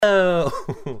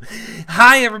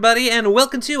Hi, everybody, and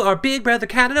welcome to our Big Brother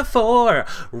Canada 4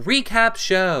 recap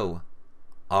show.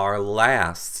 Our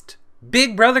last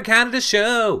Big Brother Canada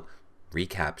show.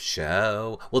 Recap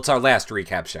show. Well, it's our last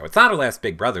recap show. It's not our last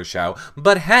Big Brother show,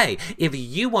 but hey, if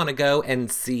you want to go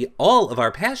and see all of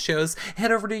our past shows,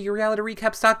 head over to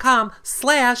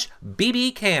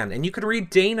yourrealityrecaps.com/BBCAN, and you can read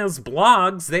Dana's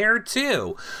blogs there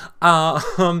too.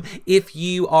 If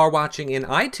you are watching in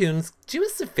iTunes, do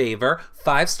us a favor,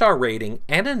 5-star rating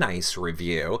and a nice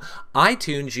review.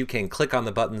 iTunes, you can click on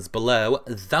the buttons below,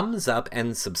 thumbs up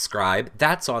and subscribe.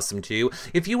 That's awesome too.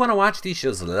 If you want to watch these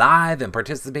shows live and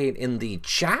participate in the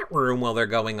chat room while they're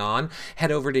going on,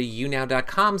 head over to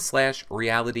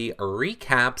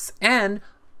younow.com/realityrecaps and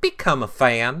become a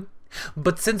fan.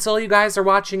 But since all you guys are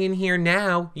watching in here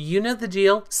now, you know the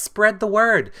deal. Spread the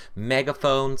word.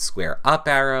 Megaphone, square up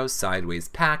arrow, sideways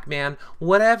Pac-Man,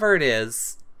 whatever it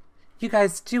is. You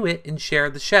guys do it and share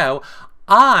the show.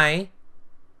 I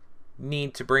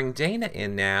need to bring Dana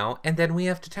in now, and then we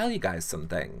have to tell you guys some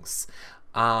things.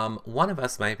 One of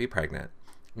us might be pregnant.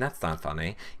 That's not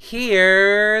funny.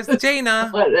 Here's Dana.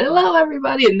 Hello,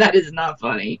 everybody, and that is not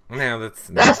funny. No,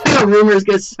 that's how rumors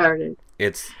get started.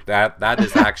 It's that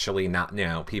is actually not.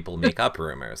 No, people make up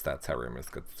rumors. That's how rumors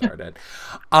get started.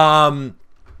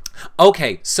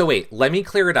 Okay, so wait, let me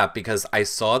clear it up because I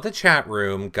saw the chat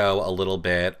room go a little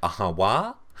bit,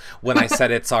 what? When I said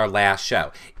it's our last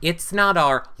show. It's not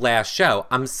our last show.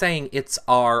 I'm saying it's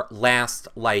our last,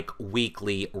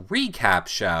 weekly recap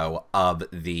show of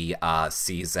the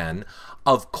season.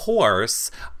 Of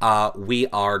course, we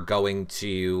are going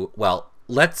to,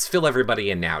 let's fill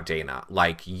everybody in now, Dana.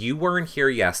 You weren't here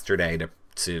yesterday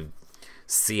to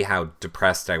see how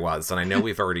depressed I was, and I know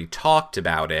we've already talked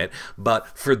about it,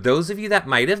 but for those of you that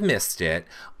might have missed it,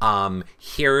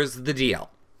 here's the deal.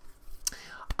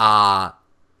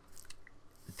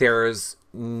 There's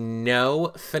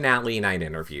no finale night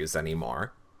interviews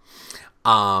anymore.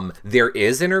 There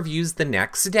is interviews the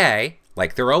next day,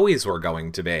 like there always were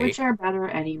going to be. Which are better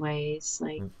anyways.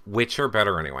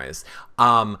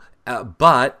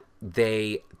 But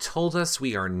they told us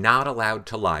we are not allowed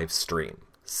to live stream.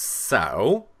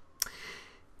 So,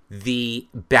 the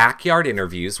backyard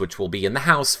interviews, which will be in the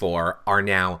house for, are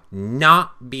now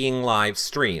not being live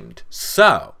streamed.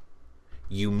 So,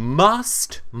 you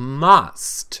must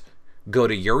go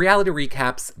to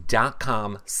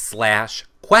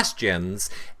yourrealityrecaps.com/questions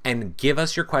and give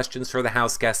us your questions for the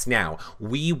house guests now.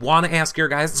 We want to ask your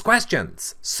guys'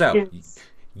 questions. So, yes.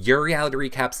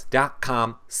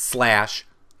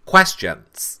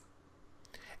 yourrealityrecaps.com/questions.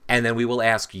 And then we will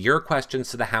ask your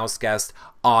questions to the house guest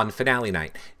on finale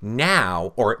night.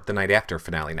 Now, or the night after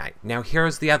finale night. Now,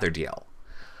 here's the other deal.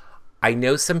 I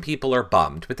know some people are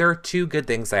bummed, but there are two good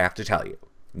things I have to tell you.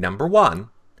 Number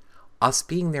one, us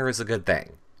being there is a good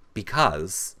thing.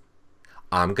 Because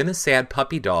I'm going to sad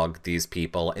puppy dog these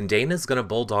people, and Dana's going to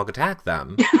bulldog attack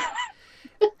them.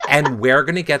 And we're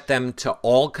going to get them to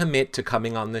all commit to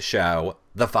coming on the show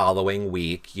the following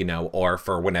week, or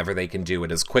for whenever they can do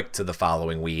it as quick to the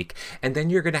following week. And then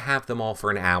you're going to have them all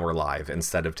for an hour live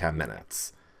instead of 10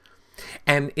 minutes.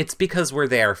 And it's because we're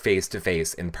there face to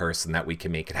face in person that we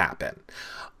can make it happen.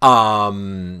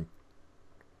 So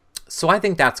I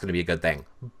think that's going to be a good thing.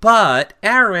 But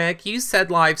Eric, you said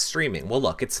live streaming. Well,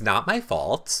 look, it's not my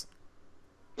fault.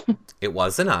 It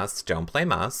wasn't us. Don't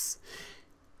blame us.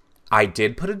 I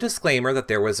did put a disclaimer that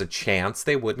there was a chance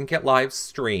they wouldn't get live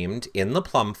streamed in the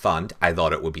Plum Fund. I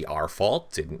thought it would be our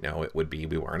fault. Didn't know it would be.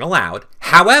 We weren't allowed.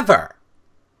 However,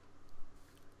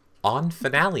 on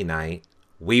finale night,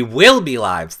 we will be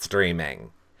live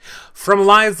streaming from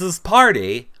Liza's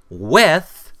party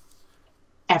with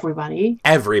everybody.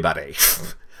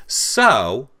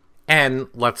 So, and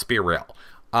let's be real.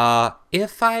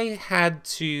 If I had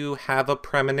to have a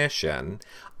premonition,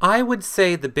 I would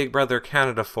say the Big Brother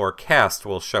Canada 4 cast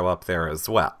will show up there as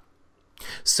well.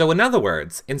 So in other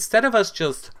words, instead of us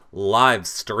just live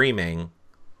streaming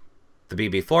the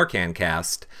BB4CAN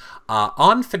cast,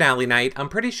 on finale night, I'm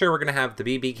pretty sure we're going to have the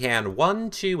BBCAN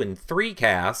 1, 2, and 3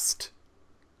 cast,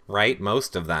 right?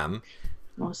 Most of them.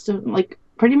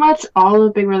 Pretty much all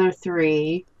of Big Brother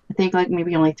 3. I think,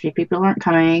 maybe only 3 people aren't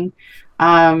coming.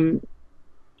 A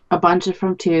bunch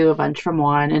from 2, a bunch from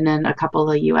 1, and then a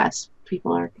couple of U.S.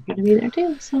 people are going to be there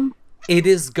too, so. It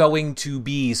is going to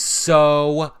be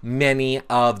so many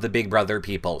of the Big Brother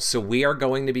people. So we are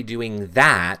going to be doing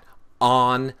that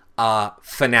on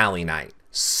finale night.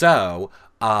 So,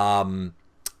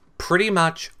 pretty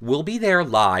much we'll be there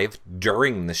live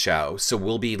during the show. So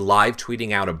we'll be live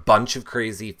tweeting out a bunch of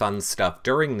crazy fun stuff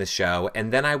during the show.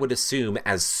 And then I would assume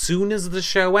as soon as the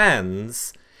show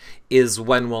ends, is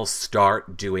when we'll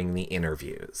start doing the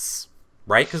interviews.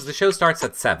 Right? Because the show starts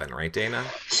at 7, right, Dana?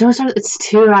 It's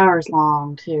 2 hours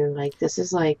long too. Like this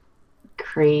is like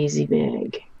crazy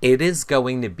big. It is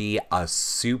going to be a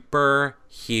super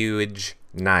huge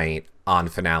night on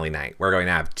finale night. We're going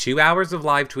to have 2 hours of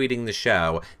live tweeting the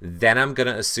show. Then I'm going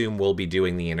to assume we'll be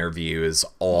doing the interviews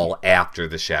all after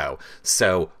the show.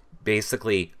 So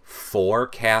basically 4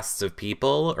 casts of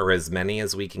people, or as many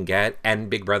as we can get, and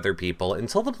Big Brother people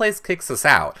until the place kicks us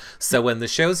out. So when the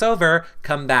show's over,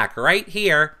 come back right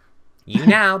here,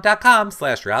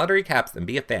 younow.com/reality recaps, and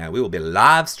be a fan. We will be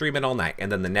live streaming all night.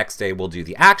 And then the next day we'll do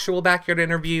the actual backyard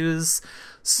interviews.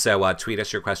 So tweet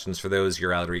us your questions for those,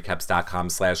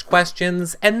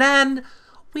 yourrealityrecaps.com/questions. And then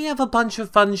we have a bunch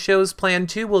of fun shows planned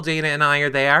too while Dana and I are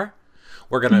there.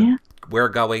 We're going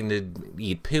to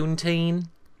eat poutine.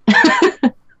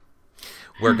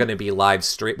 We're going to be live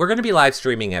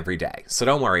streaming every day. So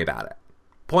don't worry about it.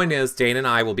 Point is, Dana and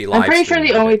I will be live streaming. I'm pretty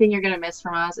sure the only thing you're going to miss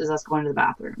from us is us going to the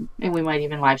bathroom. And we might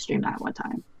even live stream that one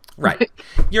time. Right.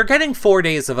 You're getting 4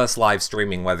 days of us live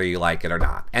streaming, whether you like it or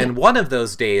not. And one of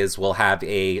those days will have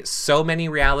so many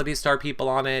reality star people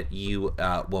on it, you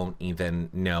won't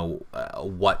even know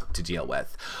what to deal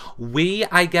with.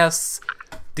 I guess,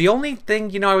 the only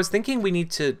thing, I was thinking we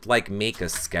need to, make a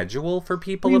schedule for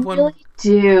people of when... We really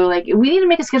do. We need to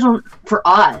make a schedule for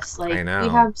us. I know. We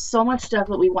have so much stuff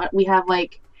that we want. We have,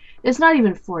 it's not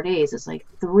even 4 days. It's,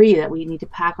 3 that we need to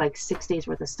pack, 6 days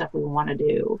worth of stuff we want to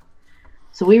do.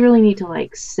 So we really need to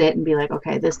sit and be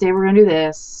okay, this day we're going to do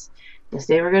this. This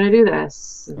day we're going to do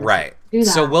this. Right.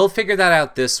 So we'll figure that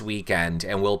out this weekend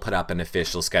and we'll put up an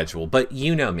official schedule. But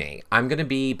you know me. I'm going to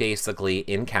be basically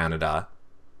in Canada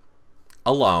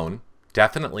alone.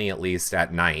 Definitely at least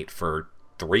at night for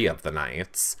 3 of the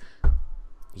nights.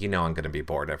 I'm going to be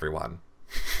bored, everyone.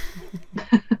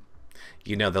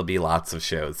 There'll be lots of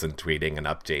shows and tweeting and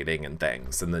updating and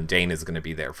things. And then Dana's going to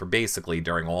be there for basically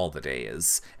during all the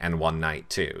days and one night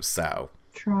too, so.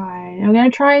 I'm going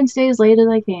to try and stay as late as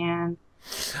I can.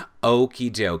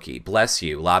 Okie dokie. Bless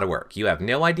you. A lot of work. You have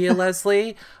no idea,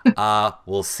 Leslie.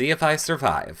 We'll see if I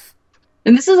survive.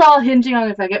 And this is all hinging on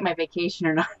if I get my vacation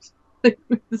or not.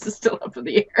 This is still up in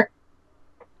the air.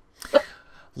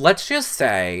 Let's just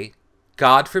say,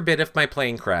 God forbid if my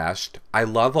plane crashed. I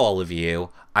love all of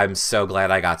you. I'm so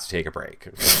glad I got to take a break.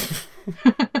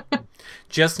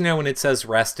 Just know when it says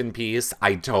rest in peace,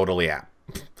 I totally am.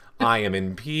 I am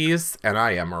in peace and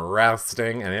I am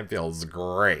resting and it feels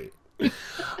great.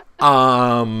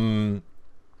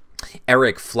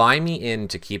 Eric, fly me in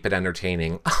to keep it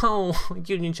entertaining. Oh,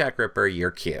 Union Jack Ripper,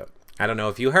 you're cute. I don't know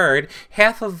if you heard,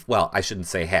 I shouldn't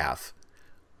say half.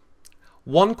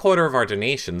 1/4 of our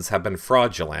donations have been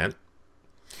fraudulent.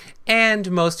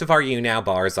 And most of our YouNow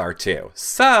bars are too.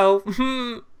 So,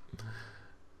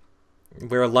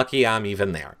 we're lucky I'm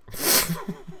even there.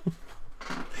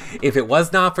 If it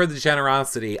was not for the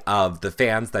generosity of the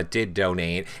fans that did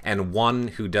donate, and one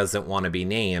who doesn't want to be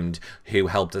named, who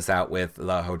helped us out with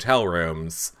the hotel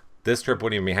rooms, this trip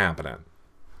wouldn't even be happening.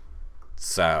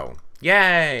 So,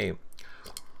 yay!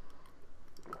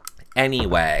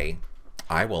 Anyway,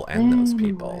 I will end those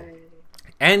people.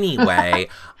 Anyway,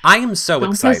 I am so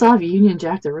excited. Don't piss off Union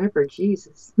Jack the Ripper,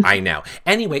 Jesus. I know.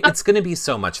 Anyway, it's going to be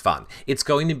so much fun. It's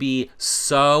going to be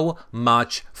so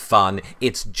much fun.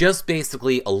 It's just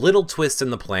basically a little twist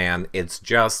in the plan. It's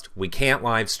just we can't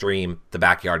live stream the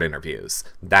backyard interviews.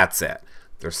 That's it.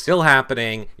 They're still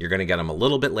happening. You're going to get them a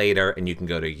little bit later, and you can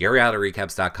go to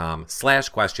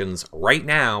yourrealityrecaps.com/questions right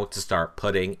now to start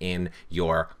putting in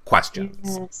your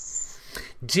questions. Yes.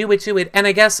 Do it. And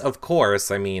I guess, of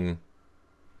course,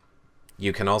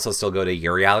 you can also still go to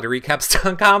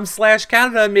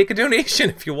yourrealityrecaps.com/Canada and make a donation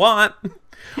if you want.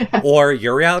 Or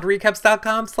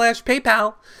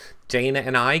yourrealityrecaps.com/PayPal. Dana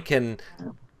and I can...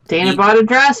 Dana bought a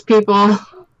dress, people.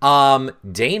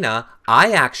 Dana,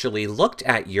 I actually looked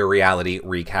at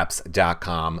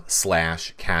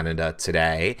yourrealityrecaps.com/Canada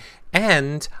today,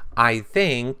 and I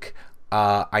think,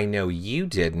 I know you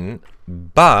didn't,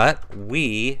 but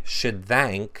we should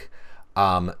thank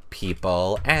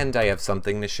people, and I have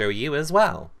something to show you as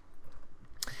well.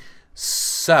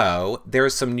 So,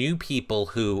 there's some new people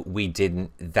who we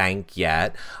didn't thank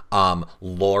yet.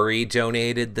 Lori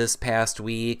donated this past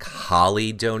week.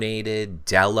 Holly donated.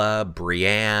 Della,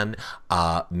 Brianne,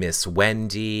 Miss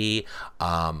Wendy,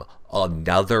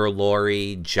 another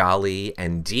Lori, Jolly,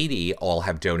 and Dee Dee all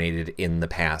have donated in the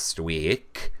past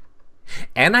week.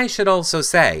 And I should also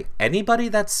say, anybody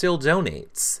that still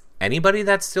donates,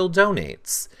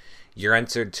 You're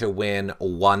entered to win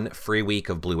 1 free week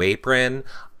of Blue Apron,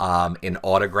 an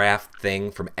autographed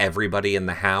thing from everybody in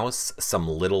the house, some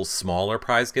little smaller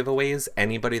prize giveaways.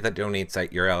 Anybody that donates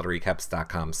at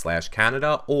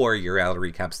yourrealityrecaps.com/Canada or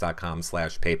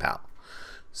yourrealityrecaps.com/PayPal.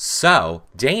 So,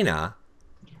 Dana,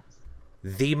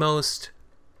 the most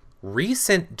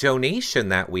recent donation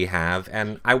that we have,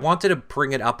 and I wanted to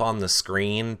bring it up on the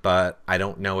screen, but I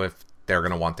don't know if they're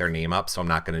going to want their name up, so I'm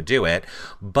not going to do it.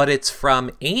 But it's from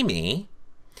Amy,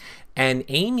 and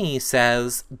Amy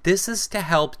says, this is to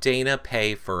help Dana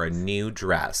pay for a new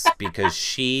dress because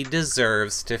she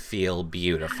deserves to feel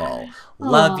beautiful.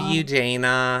 Love you,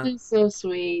 Dana. That's so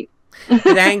sweet.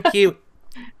 Thank you.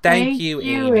 Thank you,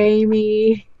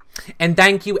 Amy. And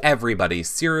thank you, everybody.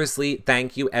 Seriously,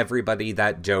 thank you, everybody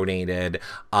that donated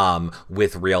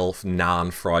with real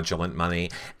non-fraudulent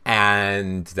money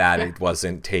and that it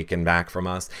wasn't taken back from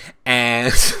us.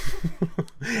 And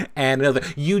and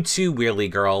you too, Wheelie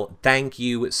Girl. Thank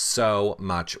you so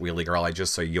much, Wheelie Girl. I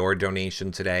just saw your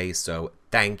donation today, so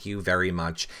thank you very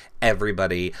much,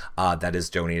 everybody that has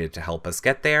donated to help us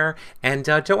get there. And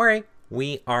don't worry,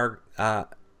 we are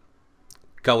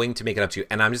going to make it up to you.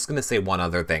 And I'm just going to say one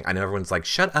other thing. I know everyone's like,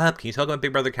 shut up. Can you talk about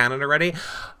Big Brother Canada already?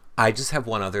 I just have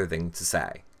one other thing to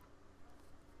say.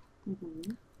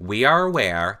 Mm-hmm. We are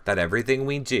aware that everything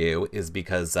we do is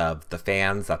because of the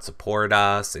fans that support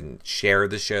us and share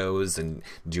the shows and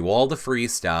do all the free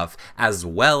stuff, as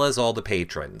well as all the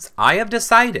patrons. I have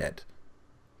decided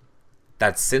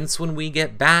that since when we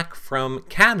get back from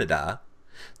Canada,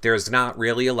 there's not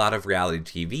really a lot of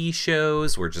reality TV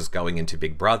shows. We're just going into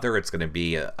Big Brother. It's going to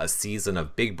be a season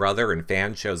of Big Brother and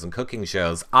fan shows and cooking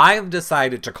shows. I've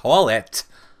decided to call it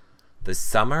the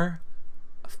Summer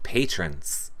of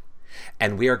Patrons.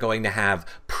 And we are going to have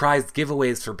prize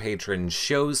giveaways for patrons,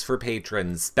 shows for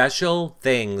patrons, special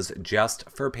things just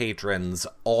for patrons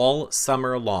all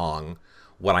summer long,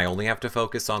 when I only have to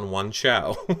focus on one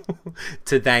show,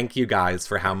 to thank you guys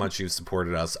for how much you've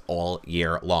supported us all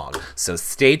year long. So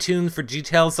stay tuned for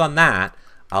details on that.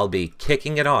 I'll be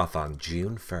kicking it off on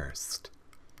June 1st.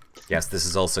 Yes, this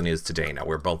is also news to Dana.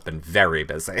 We've both been very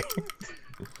busy.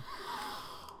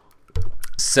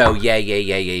 So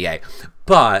yay.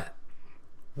 But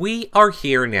we are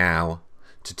here now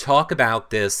to talk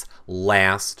about this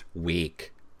last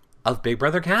week of Big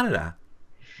Brother Canada.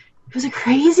 It was a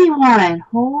crazy one.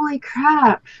 Holy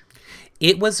crap.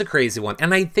 It was a crazy one.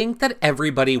 And I think that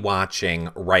everybody watching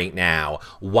right now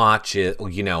watched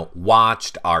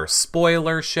our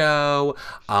spoiler show,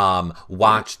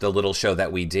 watched the little show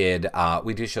that we did.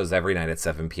 We do shows every night at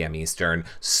 7 p.m. Eastern.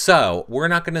 So we're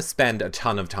not going to spend a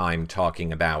ton of time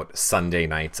talking about Sunday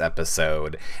night's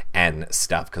episode and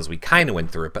stuff because we kind of went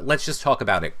through it. But let's just talk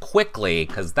about it quickly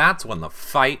because that's when the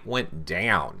fight went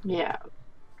down. Yeah.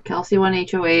 Kelsey won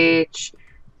HOH.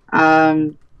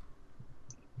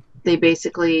 They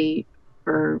basically,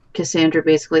 or Cassandra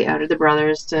basically outed the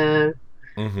brothers to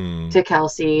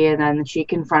Kelsey, and then she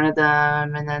confronted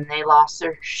them, and then they lost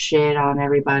their shit on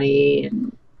everybody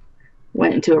and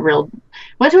went to a real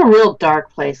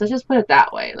dark place. Let's just put it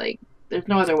that way. Like, there's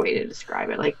no other way to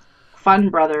describe it. Like, Fun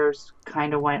Brothers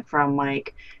kind of went from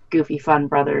like goofy fun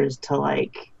brothers to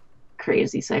like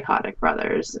crazy psychotic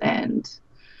brothers, and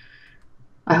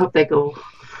I hope they go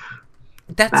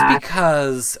That's back.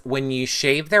 Because when you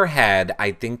shave their head,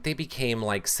 I think they became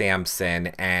like Samson,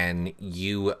 and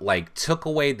you like took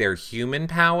away their human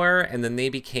power, and then they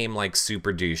became like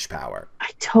super douche power. I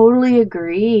totally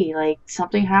agree. Like,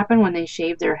 something happened when they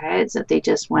shaved their heads that they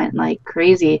just went like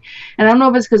crazy. And I don't know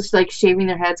if it's because like shaving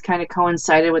their heads kind of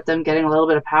coincided with them getting a little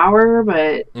bit of power,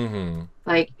 but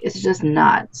like it's just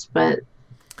nuts. But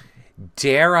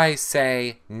dare I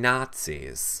say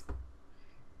Nazis?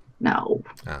 No.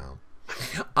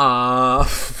 Oh.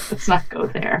 Let's not go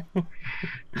there.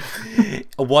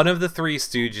 One of the Three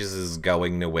Stooges is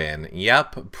going to win.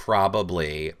 Yep,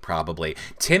 probably.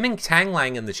 Tim and Tang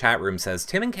Lang in the chat room says,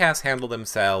 Tim and Cass handle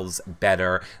themselves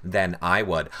better than I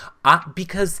would.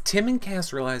 Because Tim and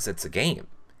Cass realize it's a game.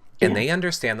 And they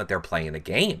understand that they're playing a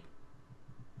game.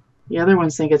 The other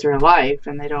ones think it's real life,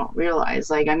 and they don't realize.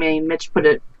 Like, I mean, Mitch put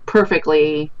it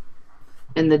perfectly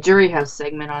in the Jury House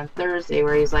segment on Thursday,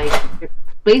 where he's like, you're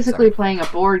basically playing a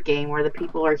board game where the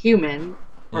people are human,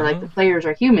 or like the players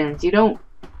are humans. You don't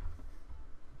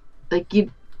like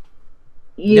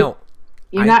you're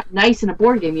not nice in a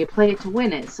board game. You play it to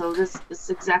win it. So this is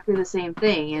exactly the same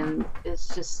thing, and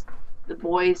it's just the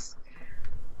boys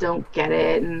don't get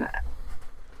it, and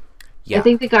I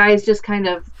think the guys just kind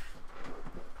of.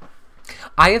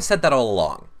 I have said that all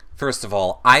along. First of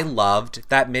all, I loved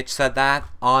that Mitch said that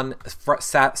on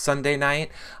Sunday night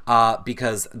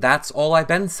because that's all I've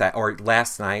been saying, or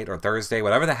last night or Thursday,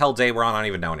 whatever the hell day we're on, I don't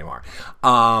even know anymore.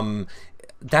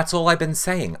 That's all I've been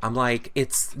saying. I'm like,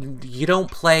 you don't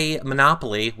play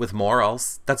Monopoly with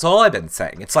morals. That's all I've been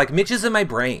saying. It's like Mitch is in my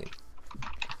brain.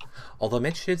 Although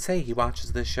Mitch did say he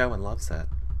watches this show and loves it.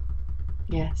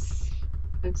 Yes.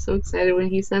 I'm so excited when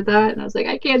he said that. And I was like,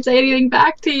 I can't say anything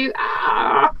back to you.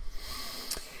 Ah!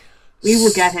 We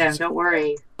will get him. Don't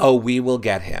worry. Oh, we will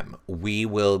get him. We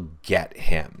will get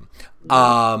him.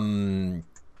 Wait,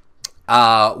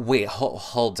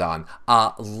 hold on.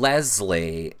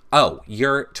 Leslie. Oh,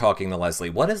 you're talking to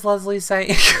Leslie. What does Leslie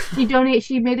say?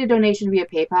 She made a donation via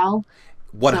PayPal.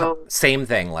 Same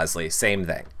thing, Leslie. Same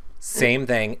thing. Same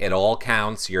thing. It all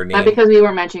counts. Your name. Because we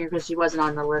weren't mentioning her because she wasn't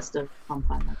on the list of Fun.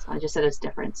 That's why I just said it's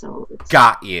different. So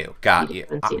got you. You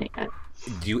haven't seen it yet.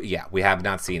 We have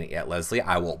not seen it yet, Leslie.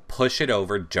 I will push it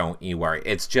over. Don't you worry.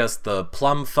 It's just the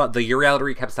the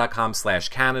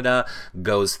YourRealityRecaps.com/Canada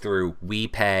goes through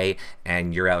WePay,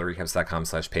 and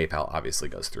YourRealityRecaps.com/PayPal obviously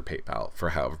goes through PayPal for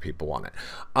however people want it.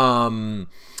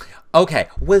 Okay.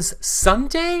 Was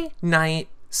Sunday night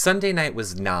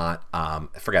was not,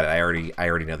 forget it. I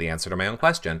already know the answer to my own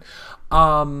question.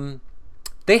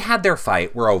 They had their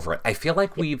fight. We're over it. I feel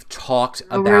like we've talked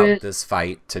about this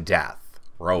fight to death.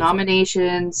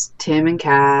 Nominations, Tim and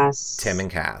Cass.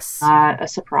 Not a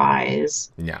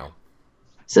surprise. No.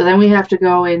 So then we have to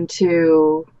go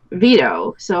into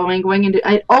veto. So I'm going into,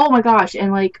 oh my gosh.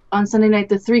 And like on Sunday night,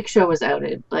 the Freak Show was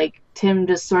outed. Like Tim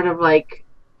just sort of like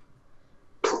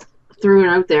threw it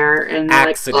out there and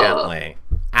accidentally.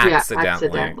 Yeah,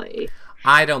 accidentally.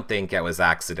 I don't think it was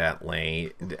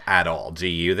accidentally at all. Do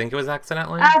you think it was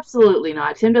accidentally? Absolutely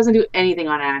not. Tim doesn't do anything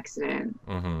on accident.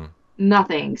 Mm-hmm.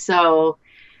 Nothing. So,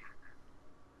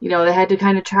 they had to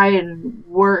kind of try and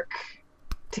work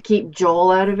to keep Joel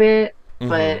out of it. Mm-hmm.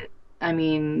 But, I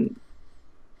mean,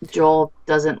 Joel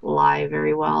doesn't lie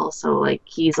very well. So, like,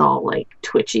 he's all, like,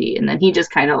 twitchy. And then he just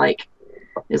kind of, like,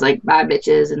 is like, bye,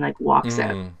 bitches, and, like, walks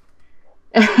out.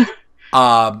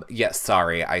 Yes,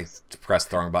 sorry, I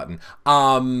pressed the wrong button.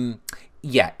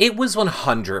 Yeah, it was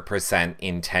 100%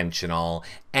 intentional,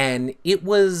 and it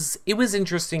was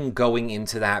interesting going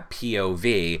into that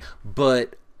POV,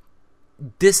 but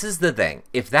this is the thing.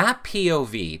 If that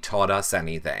POV taught us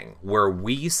anything, where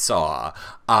we saw,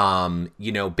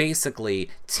 basically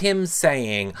Tim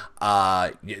saying,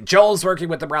 Joel's working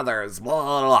with the brothers, blah,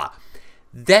 blah, blah,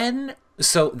 then,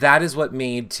 so that is what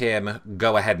made Tim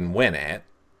go ahead and win it.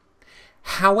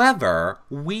 However,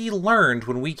 we learned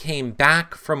when we came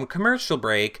back from commercial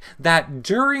break that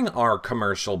during our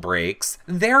commercial breaks,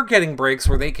 they're getting breaks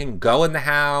where they can go in the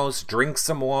house, drink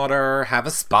some water, have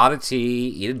a spot of tea,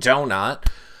 eat a donut.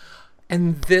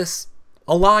 And this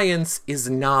alliance is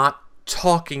not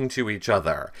talking to each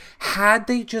other. Had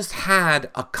they just had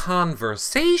a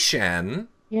conversation,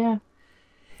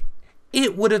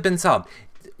 it would have been solved.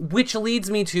 Which leads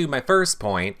me to my first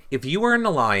point. If you are an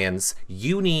alliance,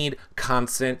 you need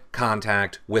constant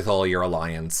contact with all your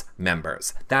alliance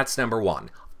members. That's number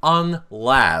one.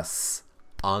 Unless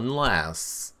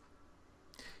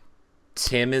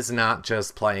Tim is not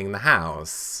just playing the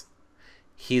house,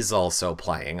 he's also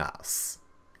playing us.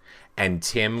 And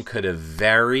Tim could have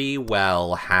very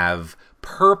well have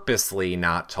purposely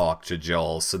not talked to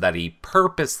Joel so that he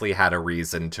purposely had a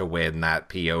reason to win that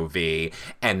POV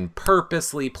and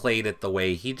purposely played it the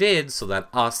way he did so that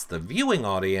us, the viewing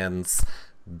audience,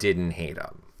 didn't hate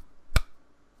him.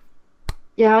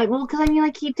 Yeah, well, because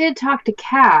he did talk to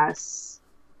Cass,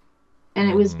 and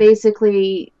it was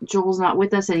basically Joel's not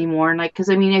with us anymore, and I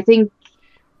think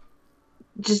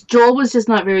Joel was just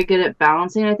not very good at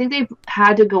balancing. I think they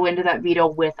had to go into that veto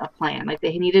with a plan. Like,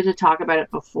 they needed to talk about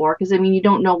it before. Because, you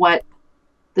don't know what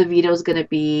the veto is going to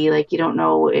be. Like, you don't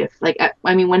know if...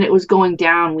 when it was going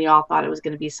down, we all thought it was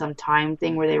going to be some time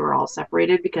thing where they were all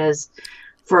separated. Because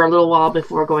for a little while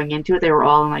before going into it, they were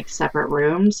all in, separate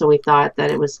rooms. So we thought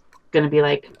that it was going to be,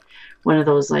 one of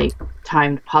those,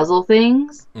 timed puzzle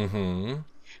things. Mm-hmm.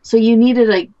 So you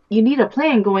needed, you need a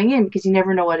plan going in because you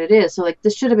never know what it is. So,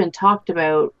 this should have been talked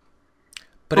about.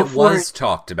 But before. It was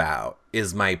talked about,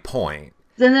 is my point.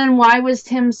 Then why was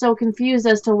Tim so confused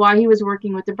as to why he was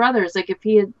working with the brothers? If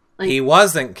he had... He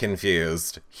wasn't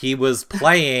confused. He was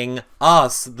playing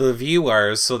us, the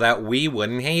viewers, so that we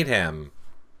wouldn't hate him.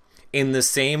 In the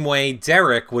same way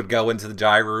Derek would go into the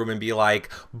diary room and be like,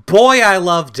 boy, I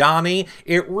love Donnie.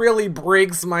 It really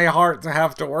breaks my heart to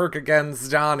have to work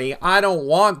against Donnie. I don't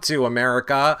want to,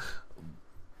 America.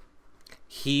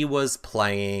 He was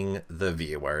playing the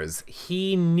viewers.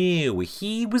 He knew.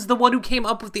 He was the one who came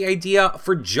up with the idea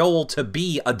for Joel to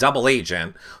be a double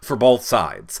agent for both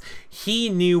sides. He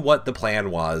knew what the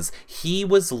plan was. He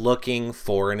was looking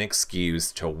for an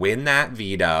excuse to win that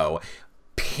veto,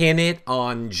 pin it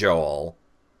on Joel.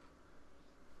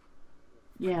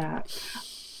 Yeah.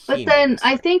 But then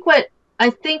I think what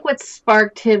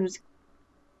sparked his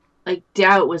like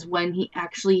doubt was when he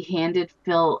actually handed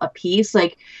Phil a piece.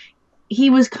 Like, he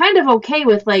was kind of okay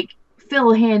with like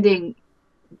Phil handing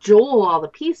Joel all the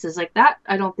pieces. Like, that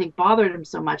I don't think bothered him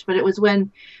so much. But it was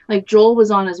when like Joel was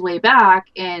on his way back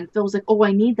and Phil was like, "Oh,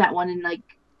 I need that one," and like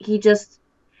he just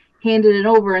handed it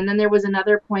over. And then there was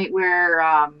another point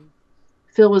where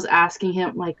Phil was asking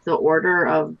him like the order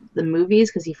of the movies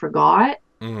because he forgot.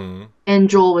 Mm-hmm. And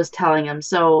Joel was telling him.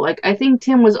 So like I think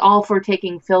Tim was all for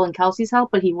taking Phil and Kelsey's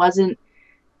help, but he wasn't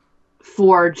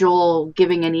for Joel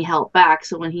giving any help back.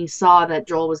 So when he saw that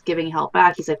Joel was giving help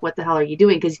back, he's like, "What the hell are you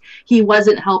doing?" Because he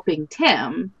wasn't helping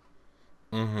Tim,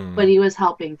 but he was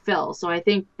helping Phil. So I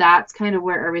think that's kind of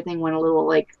where everything went a little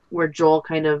like where Joel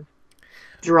kind of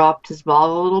dropped his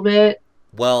ball a little bit.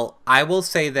 Well, I will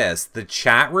say this. The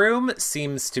chat room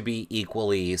seems to be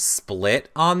equally split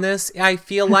on this. I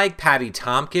feel like Patty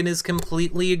Tompkin is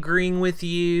completely agreeing with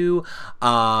you.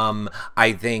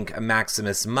 I think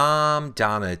Maximus' mom,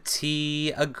 Donna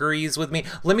T, agrees with me.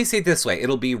 Let me say it this way.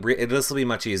 This will be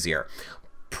much easier.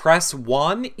 Press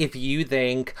 1 if you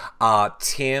think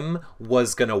Tim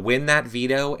was going to win that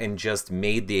veto and just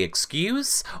made the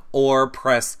excuse, or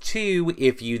press 2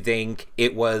 if you think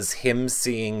it was him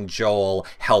seeing Joel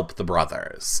help the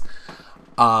brothers.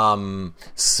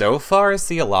 So far I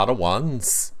see a lot of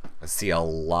ones.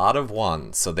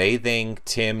 So they think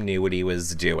Tim knew what he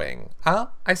was doing.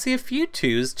 I see a few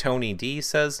 2s. Tony D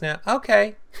says no.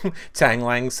 Okay. Tang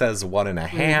Lang says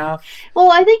 1.5.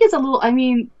 Well, I think it's a little, I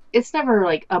mean, it's never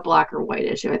like a black or white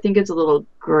issue. I think it's a little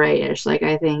grayish. Like,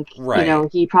 I think, right.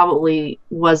 He probably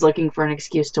was looking for an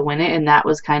excuse to win it, and that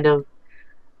was kind of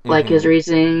like his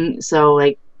reasoning. So,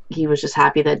 like, he was just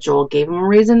happy that Joel gave him a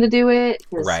reason to do it,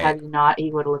 because had he not, he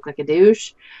would have looked like a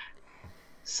douche.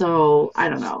 So, I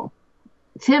don't know.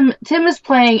 Tim is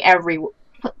playing every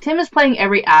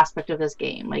aspect of this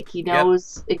game. Like, he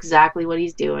knows exactly what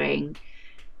he's doing.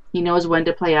 He knows when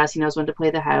to play us. He knows when to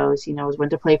play the house. He knows when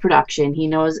to play production. He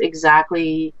knows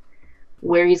exactly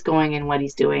where he's going and what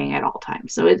he's doing at all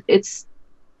times. So it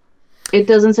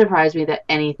doesn't surprise me that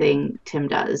anything Tim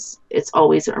does, it's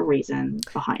always a reason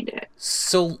behind it.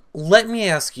 So let me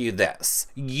ask you this.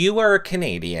 You are a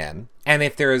Canadian, and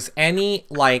if there's any,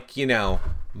 like,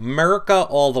 America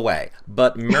all the way,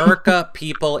 but America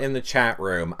people in the chat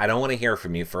room, I don't want to hear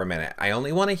from you for a minute. I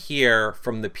only want to hear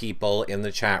from the people in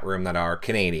the chat room that are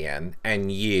Canadian, and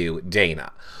you,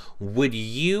 Dana. Would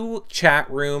you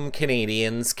chat room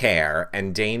Canadians care,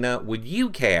 and Dana, would you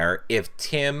care if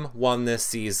Tim won this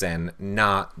season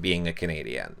not being a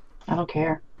Canadian? I don't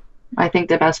care. I think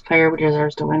the best player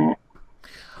deserves to win it.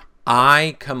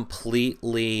 I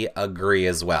completely agree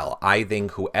as well. I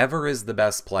think whoever is the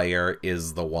best player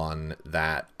is the one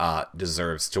that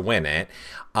deserves to win it.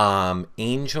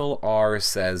 Angel R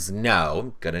says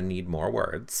no. Gonna need more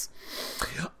words.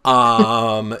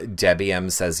 Debbie M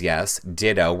says yes.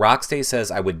 Ditto. Rockstay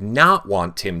says I would not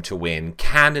want Tim to win.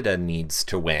 Canada needs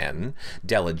to win.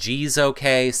 Della G's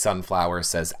okay. Sunflower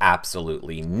says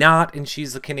absolutely not, and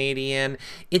she's a Canadian.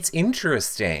 It's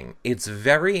interesting. It's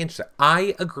very interesting.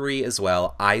 I agree as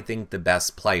well. I think the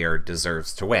best player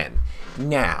deserves to win.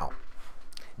 Now,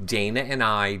 Dana and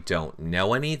I don't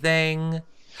know anything,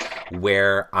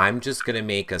 where I'm just going to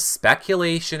make a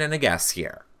speculation and a guess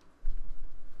here.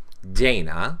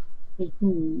 Dana,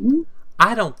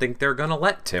 I don't think they're going to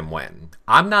let Tim win.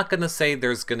 I'm not going to say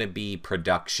there's going to be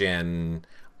production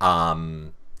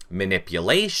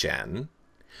manipulation,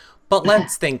 but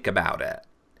let's think about it.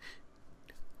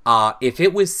 If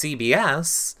it was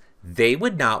CBS, they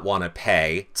would not want to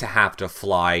pay to have to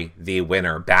fly the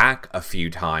winner back a few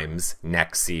times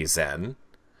next season,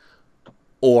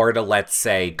 or to, let's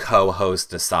say,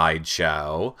 co-host a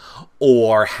sideshow,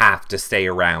 or have to stay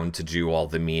around to do all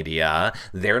the media.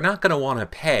 They're not going to want to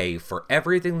pay for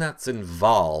everything that's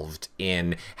involved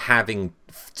in having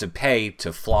to pay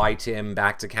to fly Tim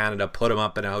back to Canada, put him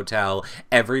up in a hotel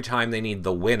every time they need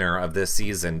the winner of this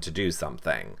season to do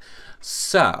something.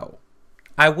 So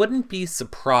I wouldn't be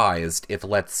surprised if,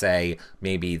 let's say,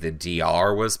 maybe the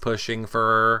DR was pushing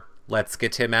for let's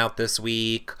get Tim out this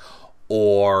week,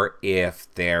 or if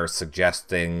they're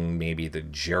suggesting maybe the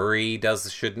jury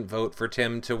shouldn't vote for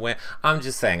Tim to win. I'm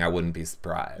just saying I wouldn't be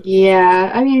surprised. Yeah,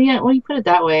 I mean, when you put it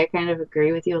that way, I kind of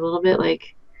agree with you a little bit.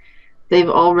 Like, they've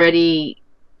already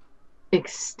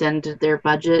extended their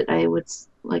budget. I would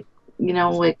like,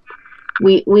 like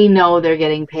we know they're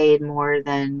getting paid more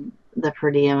than the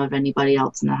per diem of anybody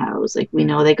else in the house. Like we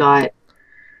know they got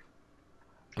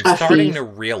I'm a fee. starting to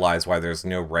realize why there's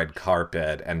no red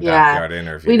carpet and Yeah, backyard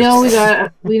interviews.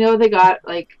 we know they got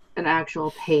like an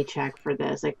actual paycheck for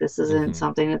this. Like this isn't Hmm.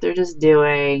 something that they're just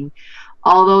doing.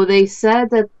 Although they said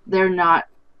that they're not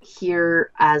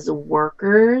here as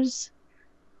workers,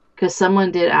 because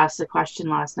someone did ask the question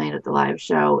last night at the live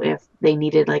show if they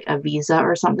needed like a visa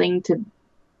or something to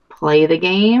play the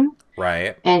game.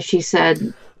 Right? And she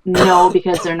said no,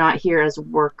 because they're not here as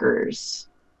workers.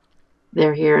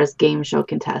 They're here as game show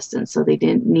contestants. So they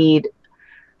didn't need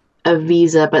a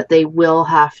visa, but they will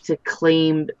have to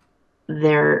claim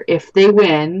if they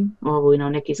win. Well, we know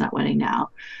Nikki's not winning now,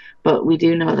 but we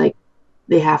do know like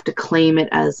they have to claim it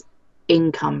as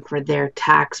income for their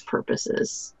tax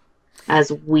purposes,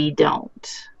 as we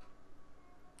don't.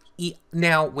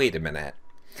 Now, wait a minute.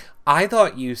 I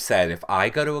thought you said if I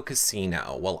go to a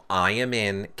casino while I am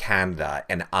in Canada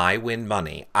and I win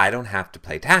money, I don't have to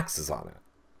pay taxes on it.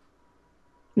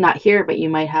 Not here, but you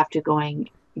might have to going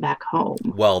back home.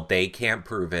 Well, they can't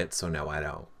prove it, so no, I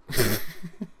don't.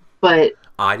 But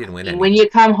I didn't win when any. you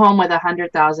come home with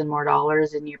 $100,000 more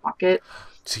in your pocket,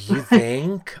 Do you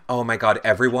think? Oh my God,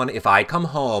 everyone, if I come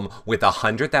home with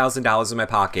 $100,000 in my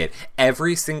pocket,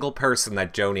 every single person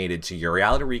that donated to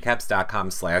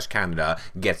yourrealityrecaps.com/Canada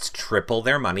gets triple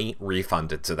their money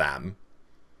refunded to them.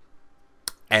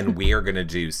 And we are going to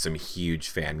do some huge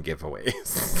fan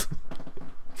giveaways.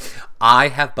 I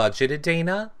have budgeted,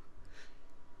 Dana,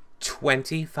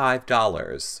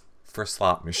 $25 for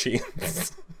slot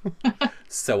machines.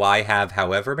 So I have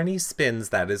however many spins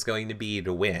that is going to be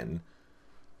to win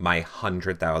my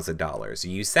 $100,000.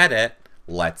 You said it.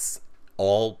 Let's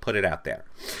all put it out there.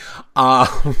 yeah.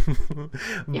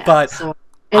 But So,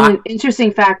 and an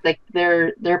interesting fact, like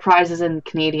their prize is in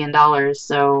Canadian dollars,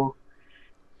 so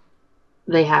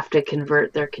they have to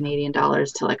convert their Canadian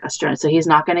dollars to like Australian. So he's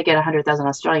not going to get 100,000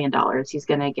 Australian dollars. He's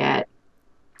going to get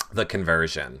the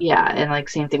conversion. Yeah, and like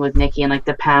same thing with Nikki, and like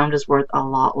the pound is worth a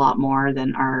lot more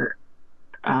than our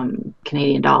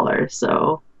Canadian dollar.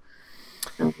 So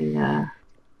it'll be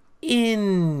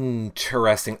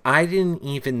interesting. I didn't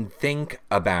even think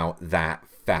about that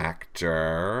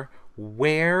factor.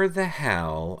 Where the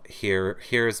hell?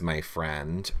 Here's my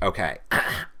friend. Okay.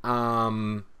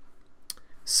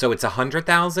 So it's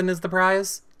 100,000 is the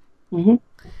prize? Mm-hmm.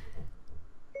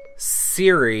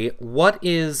 Siri, what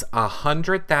is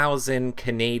 100,000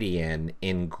 Canadian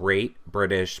in Great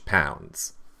British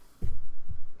pounds?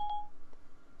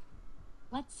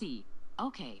 Let's see.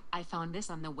 Okay, I found this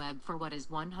on the web for what is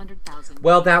 100,000.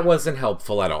 Well, that wasn't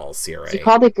helpful at all, Siri. You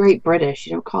called it Great British.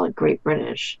 You don't call it Great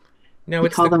British. No, you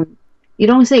it's call them. You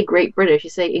don't say Great British. You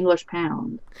say English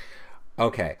pound.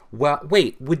 Okay. Well,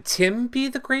 wait. Would Tim be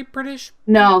the Great British?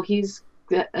 No, he's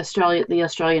the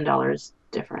Australian dollar is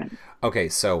different. Okay,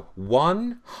 so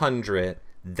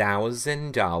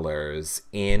 $100,000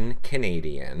 in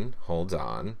Canadian. Hold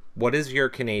on. What is your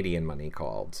Canadian money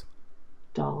called?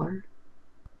 Dollar.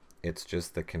 It's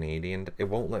just the Canadian. It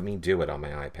won't let me do it on my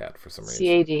iPad for some reason.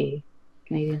 CAD.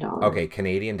 Canadian dollar. Okay,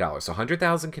 Canadian dollar. So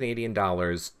 100,000 Canadian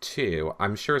dollars to,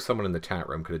 I'm sure someone in the chat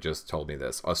room could have just told me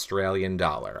this, Australian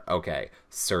dollar. Okay,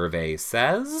 survey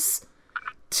says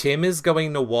Tim is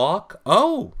going to walk,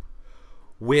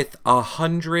 with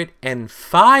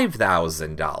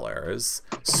 $105,000.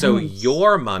 So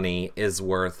your money is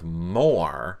worth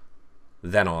more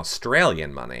than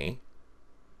Australian money,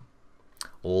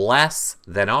 less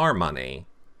than our money.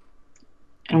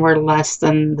 And we're less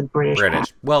than the British.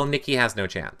 Pound. Well, Nikki has no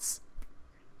chance.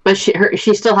 But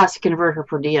she still has to convert her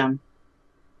per diem,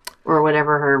 or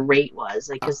whatever her rate was,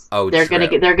 like because they're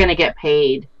gonna get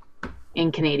paid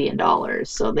in Canadian dollars,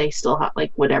 so they still have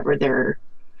like whatever their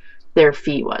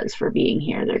fee was for being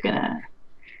here. They're gonna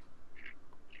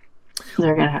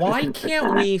have. Why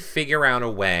can't we figure out a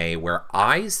way where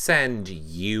I send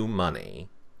you money,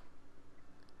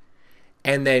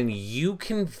 and then you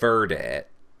convert it?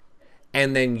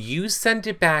 And then you send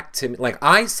it back to me. Like,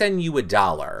 I send you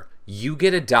 $1. You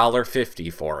get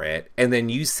 $1.50 for it. And then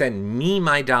you send me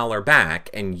my dollar back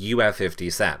and you have 50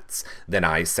 cents. Then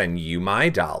I send you my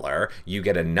dollar. You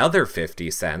get another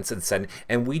 50 cents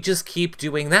and we just keep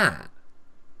doing that.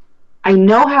 I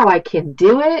know how I can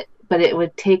do it, but it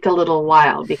would take a little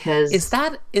while because is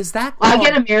that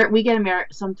well,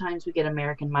 sometimes we get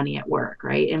American money at work,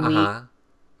 right? And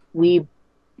we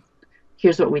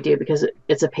here's what we do because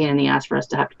it's a pain in the ass for us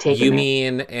to have to take. You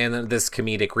mean in this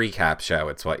comedic recap show,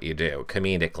 it's what you do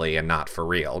comedically and not for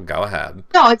real. Go ahead.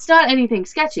 No, it's not anything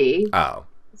sketchy. Oh,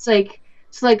 it's like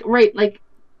So like like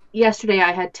yesterday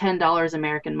I had $10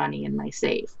 American money in my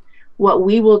safe. What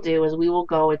we will do is we will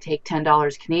go and take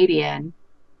 $10 Canadian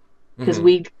because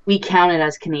Mm-hmm. we count it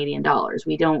as Canadian dollars.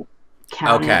 We don't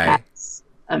count it Okay. as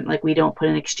like we don't put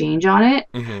an exchange on it.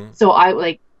 Mm-hmm. So I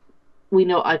like we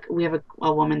know like we have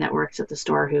a woman that works at the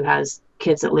store who has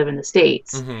kids that live in the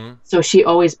States. Mm-hmm. So she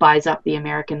always buys up the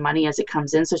American money as it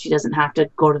comes in so she doesn't have to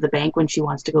go to the bank when she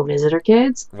wants to go visit her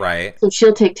kids. Right. So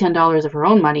she'll take $10 of her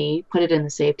own money, put it in the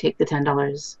safe, take the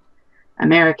 $10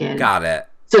 American. Got it.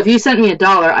 So if you sent me $1,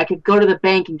 I could go to the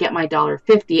bank and get my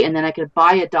 $1.50, and then I could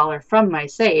buy $1 from my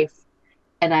safe,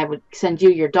 and I would send you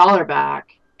your $1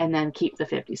 back, and then keep the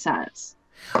 50 cents.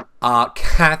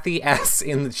 Kathy S.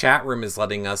 in the chat room is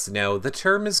letting us know the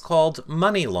term is called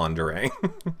money laundering.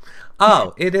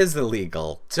 Oh, it is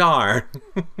illegal. Darn.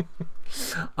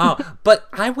 Oh, but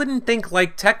I wouldn't think,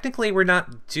 like, technically we're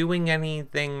not doing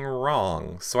anything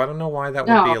wrong, so I don't know why that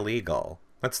would be illegal.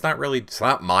 It's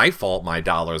not my fault my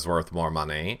dollar's worth more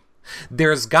money.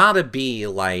 There's gotta be,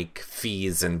 like,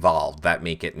 fees involved that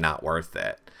make it not worth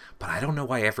it. But I don't know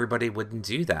why everybody wouldn't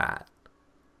do that.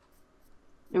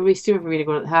 It would be stupid for me to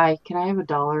go, hi, can I have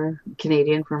 $1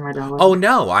 Canadian for my $1? Oh,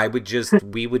 no, I would just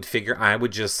send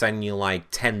you,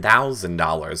 like,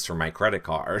 $10,000 for my credit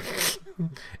card.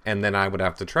 And then I would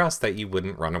have to trust that you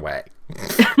wouldn't run away.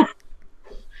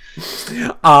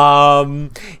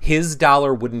 His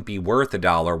dollar wouldn't be worth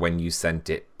 $1 when you sent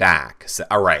it back. So,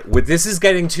 all right, this is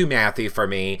getting too mathy for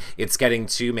me. It's getting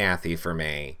too mathy for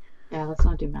me. Yeah, let's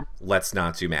not do math. Let's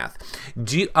not do math.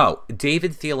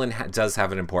 David Thielen does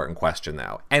have an important question,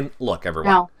 though. And look,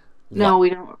 everyone. No, we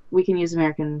don't. We can use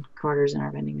American quarters in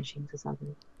our vending machines. That's all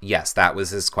good. Yes, that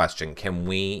was his question. Can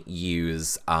we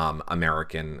use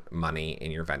American money in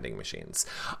your vending machines?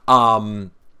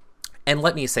 And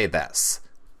let me say this.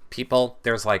 People,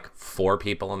 there's like 4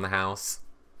 people in the house.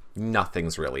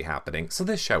 Nothing's really happening. So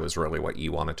this show is really what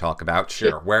you want to talk about.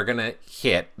 Sure, we're going to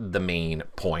hit the main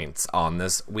points on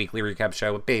this weekly recap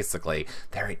show. Basically,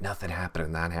 there ain't nothing happening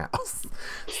in that house.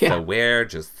 Yeah. So we're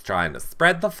just trying to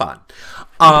spread the fun.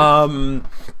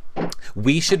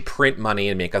 We should print money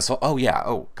and make us... Oh, yeah.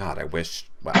 Oh, God, I wish...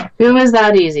 Well, it was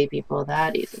that easy, people.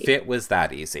 That easy. It was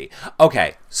that easy.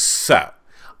 Okay, so...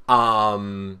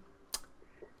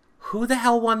 Who the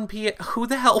hell won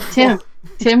Tim.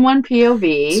 Tim won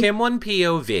POV. Tim won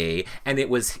POV, and it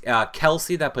was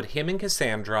Kelsey that put him and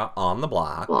Cassandra on the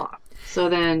block. So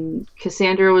then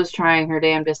Cassandra was trying her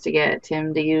damnedest to get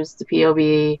Tim to use the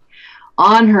POV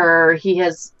on her. He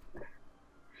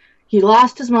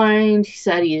lost his mind. He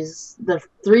said the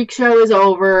freak show is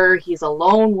over. He's a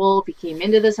lone wolf. He came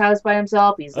into this house by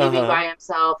himself. He's leaving by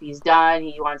himself. He's done.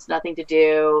 He wants nothing to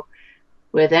do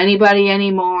with anybody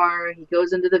anymore. He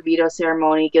goes into the veto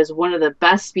ceremony, gives one of the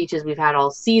best speeches we've had all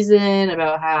season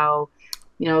about how,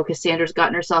 Cassandra's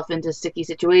gotten herself into sticky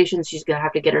situations. She's going to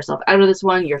have to get herself out of this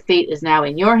one. Your fate is now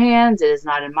in your hands. It is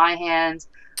not in my hands.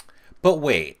 But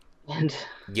wait. And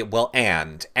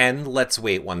let's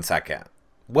wait 1 second.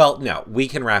 Well, no, we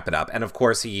can wrap it up. And of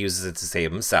course he uses it to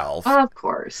save himself. Of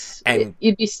course. And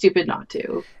you'd be stupid not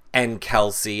to. And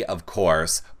Kelsey, of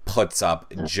course, puts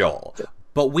up Joel.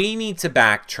 But we need to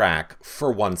backtrack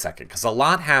for 1 second, because a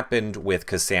lot happened with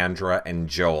Cassandra and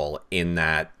Joel in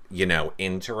that,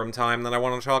 interim time that I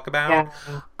want to talk about.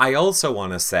 Yeah. I also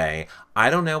want to say, I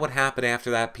don't know what happened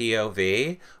after that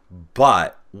POV,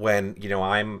 but when,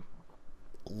 I'm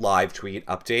live tweet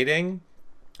updating,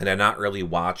 and I'm not really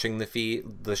watching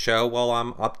the show while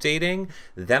I'm updating,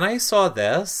 then I saw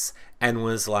this and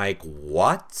was like,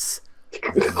 what?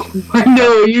 I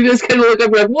know, you just kind of look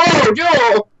up like, whoa,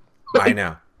 Joel! I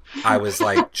know. I was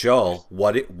like, Joel,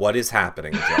 what is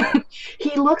happening, Joel?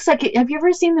 He looks like... Have you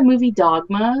ever seen the movie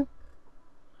Dogma?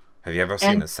 Have you ever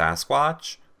seen a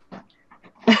Sasquatch?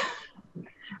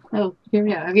 Oh,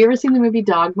 yeah. Have you ever seen the movie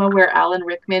Dogma where Alan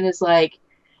Rickman is like,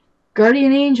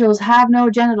 guardian angels have no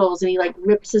genitals, and he like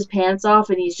rips his pants off,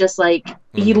 and he's just like...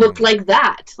 He looked like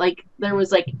that. Like, there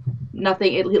was like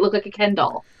nothing... It looked like a Ken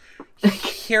doll.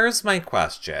 Here's my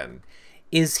question.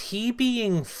 Is he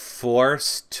being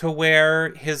forced to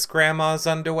wear his grandma's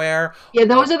underwear? Yeah,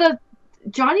 those are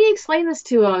Johnny explained this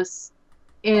to us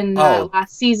in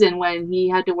last season when he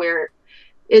had to wear...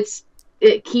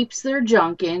 It keeps their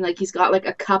junk in. Like, he's got, like,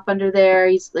 a cup under there.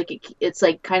 He's, like, it's,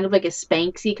 like, kind of like a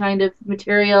Spanksy kind of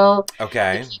material.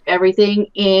 Okay. To keep everything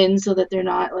in so that they're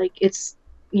not, like, it's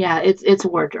a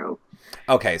wardrobe.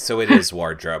 Okay, so it is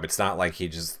wardrobe. It's not like he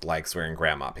just likes wearing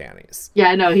grandma panties.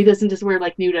 Yeah, no, he doesn't just wear,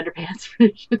 like, nude underpants for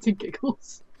shits and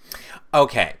giggles.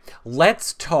 Okay,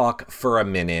 let's talk for a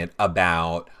minute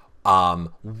about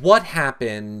what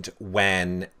happened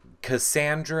when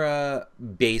Cassandra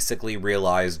basically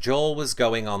realized Joel was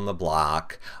going on the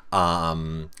block,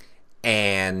 and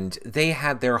they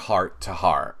had their heart to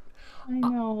heart. I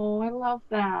know. I love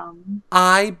them.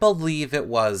 I believe it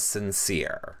was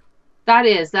sincere.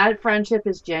 That friendship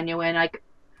is genuine. Like,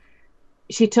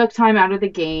 she took time out of the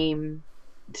game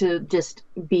to just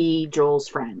be Joel's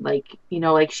friend. Like,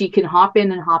 like she can hop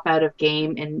in and hop out of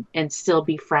game and still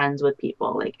be friends with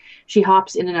people. Like, she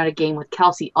hops in and out of game with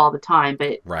Kelsey all the time,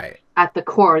 but Right. at the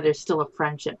core there's still a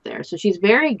friendship there. So she's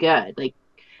very good, like,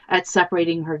 at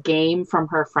separating her game from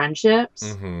her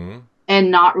friendships,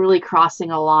 and not really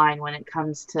crossing a line when it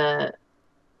comes to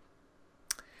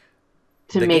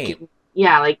the making game.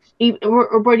 Yeah, like,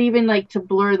 but even like to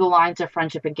blur the lines of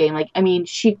friendship and game. Like, I mean,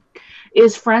 she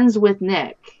is friends with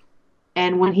Nick,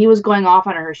 and when he was going off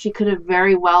on her, she could have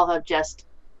very well have just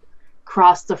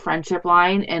crossed the friendship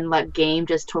line and let game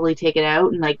just totally take it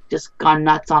out and like just gone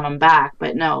nuts on him back.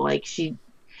 But no, like, she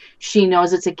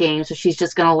knows it's a game, so she's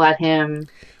just gonna let him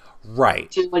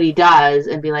do what he does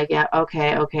and be like, yeah,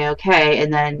 okay,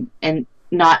 and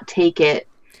not take it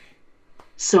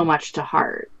so much to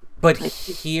heart. But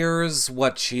here's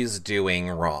what she's doing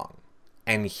wrong.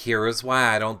 And here's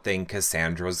why I don't think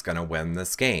Cassandra's going to win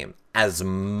this game. As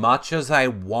much as I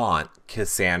want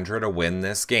Cassandra to win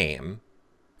this game,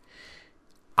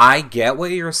 I get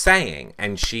what you're saying.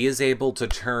 And she is able to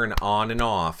turn on and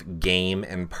off game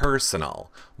and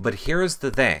personal. But here's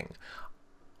the thing.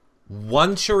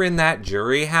 Once you're in that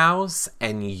jury house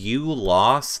and you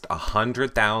lost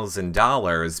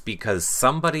 $100,000 because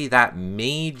somebody that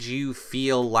made you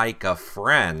feel like a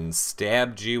friend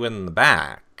stabbed you in the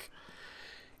back,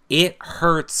 it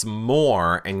hurts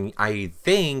more, and I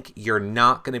think you're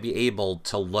not going to be able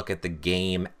to look at the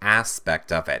game aspect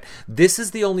of it. This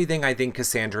is the only thing I think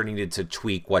Cassandra needed to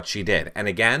tweak what she did. And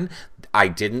again, I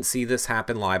didn't see this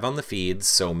happen live on the feeds,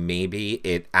 so maybe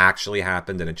it actually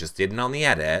happened and it just didn't on the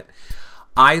edit.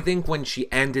 I think when she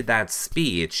ended that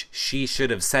speech, she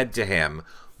should have said to him,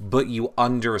 but you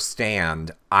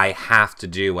understand I have to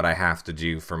do what I have to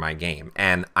do for my game,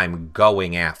 and I'm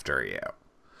going after you.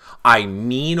 I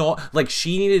mean, like,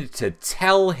 she needed to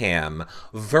tell him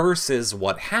versus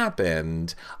what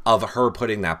happened of her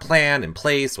putting that plan in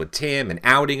place with Tim and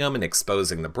outing him and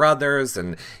exposing the brothers.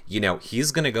 And,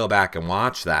 he's going to go back and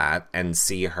watch that and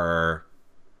see her.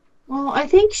 Well, I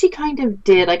think she kind of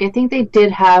did. Like, I think they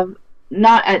did have,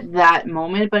 not at that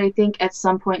moment, but I think at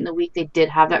some point in the week they did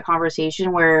have that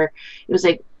conversation where it was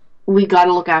like, we got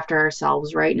to look after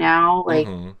ourselves right now. Like,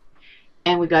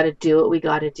 and we got to do what we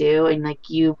got to do. And, like,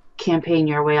 you campaign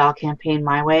your way, I'll campaign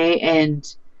my way.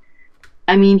 And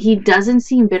I mean, he doesn't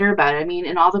seem bitter about it. I mean,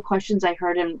 in all the questions I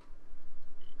heard him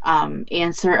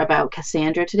answer about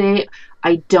Cassandra today,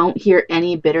 I don't hear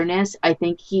any bitterness. I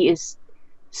think he is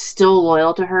still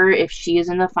loyal to her. If she is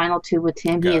in the final two with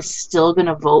Tim, he is still going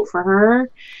to vote for her.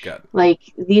 Good. Like,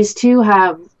 these two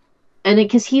have, and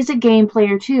because he's a game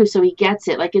player too, so he gets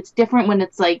it. Like, it's different when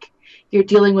it's like you're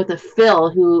dealing with a Phil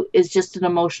who is just an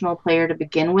emotional player to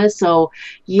begin with. So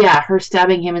yeah, her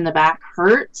stabbing him in the back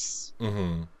hurts.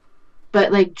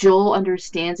 But like, Joel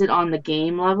understands it on the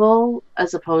game level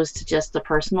as opposed to just the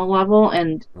personal level.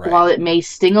 And while it may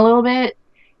sting a little bit,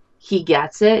 he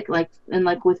gets it. Like, and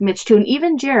like with Mitch too, and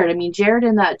even Jared. I mean, Jared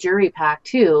in that jury pack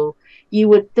too, you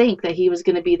would think that he was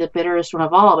going to be the bitterest one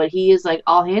of all, but he is like,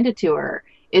 I'll hand it to her.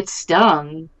 It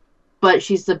stung, but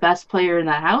she's the best player in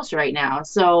that house right now.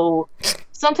 So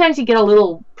sometimes you get a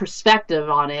little perspective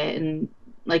on it, and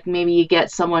like, maybe you get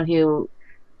someone who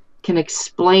can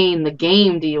explain the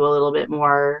game to you a little bit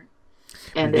more.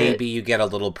 And maybe you get a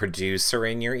little producer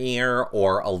in your ear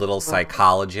or a little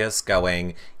psychologist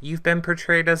going, you've been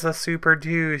portrayed as a super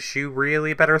douche. You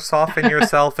really better soften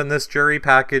yourself in this jury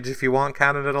package if you want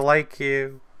Canada to like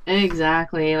you.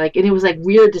 Exactly. Like, and it was like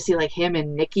weird to see like him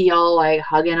and Nikki all like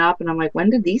hugging up, and I'm like,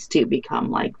 when did these two become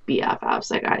like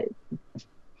BFFs? Like,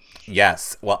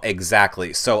 Yes, well,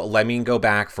 exactly. So let me go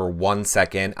back for 1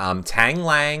 second. Tang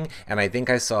Lang, and I think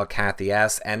I saw Kathy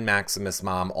S. and Maximus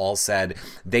Mom all said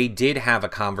they did have a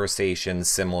conversation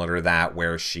similar to that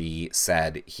where she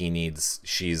said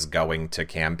she's going to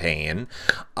campaign.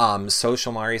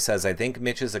 Social Mari says, I think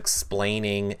Mitch is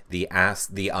explaining the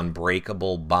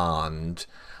unbreakable bond.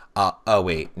 Oh,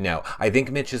 wait, no. I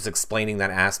think Mitch is explaining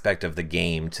that aspect of the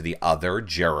game to the other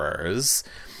jurors.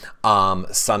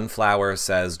 Sunflower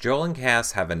says, Joel and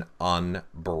Cass have an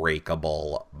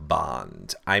unbreakable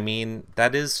bond. I mean,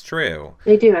 that is true.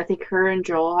 They do. I think her and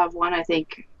Joel have one. I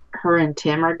think her and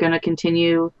Tim are going to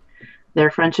continue their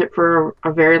friendship for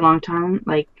a very long time.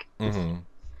 Like,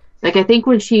 like, I think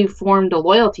when she formed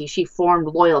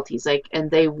loyalties, like,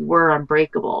 and they were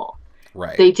unbreakable.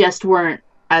 Right. They just weren't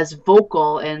as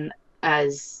vocal and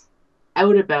as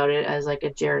out about it as like a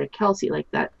Jared and Kelsey like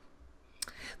that.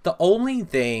 The only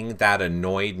thing that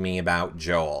annoyed me about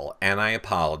Joel, and I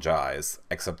apologize,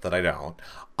 except that I don't,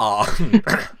 on,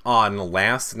 on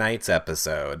last night's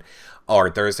episode, or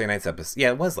Thursday night's episode, yeah,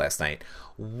 it was last night,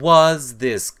 was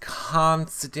this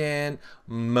constant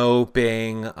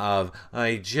moping of,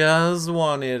 I just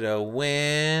wanted a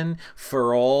win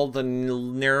for all the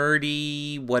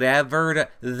nerdy whatever to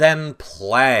then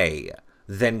play.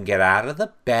 Then get out of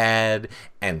the bed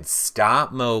and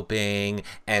stop moping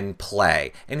and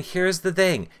play. And here's the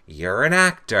thing. You're an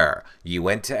actor. You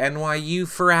went to NYU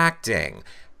for acting.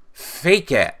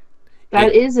 Fake it.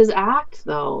 That is his act,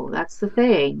 though. That's the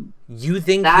thing. You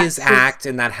think his act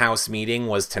in that house meeting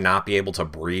was to not be able to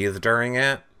breathe during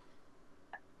it?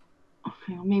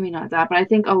 Maybe not that, but I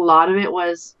think a lot of it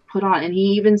was put on. And he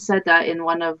even said that in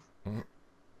one of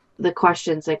the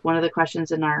questions, like one of the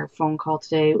questions in our phone call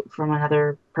today from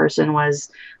another person was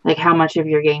like, how much of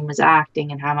your game was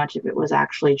acting and how much of it was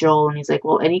actually Joel? And he's like,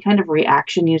 well, any kind of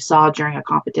reaction you saw during a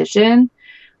competition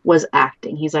was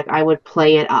acting. He's like, I would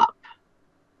play it up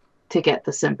to get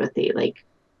the sympathy. Like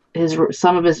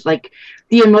some of his, like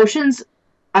the emotions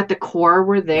at the core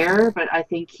were there, but I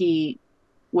think he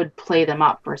would play them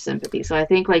up for sympathy. So I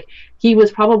think like he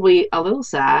was probably a little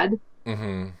sad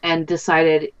and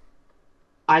decided,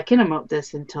 I can emote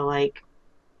this until like,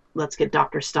 let's get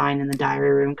Dr. Stein in the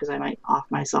diary room because I might off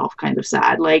myself kind of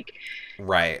sad. Like,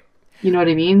 right. You know what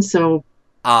I mean? So,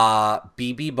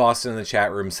 BB Boston in the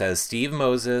chat room says Steve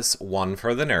Moses won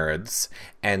for the nerds,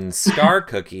 and Star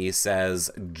Cookie says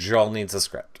Joel needs a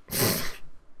script.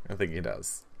 I think he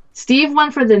does. Steve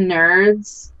won for the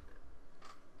nerds.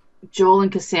 Joel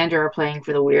and Cassandra are playing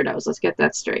for the weirdos. Let's get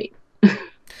that straight.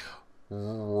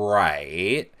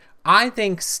 Right. I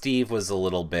think Steve was a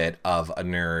little bit of a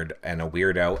nerd and a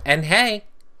weirdo. And hey,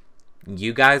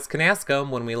 you guys can ask him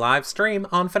when we live stream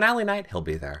on finale night. He'll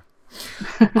be there.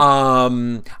 Steve, are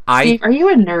you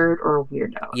a nerd or a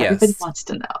weirdo? Yes. Everybody wants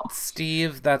to know.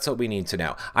 Steve, that's what we need to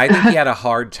know. I think he had a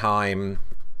hard time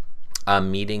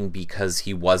meeting because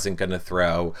he wasn't going to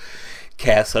throw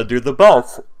Cass under the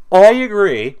bus. I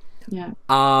agree. Yeah,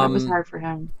 that was hard for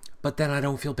him. But then I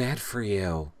don't feel bad for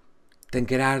you. Then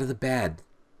get out of the bed.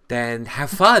 Then have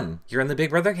fun. You're in the Big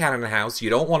Brother Canada house. You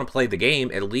don't want to play the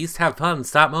game. At least have fun.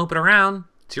 Stop moping around.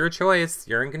 It's your choice.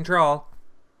 You're in control.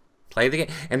 Play the game.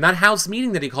 And that house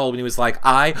meeting that he called when he was like,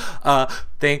 I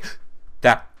think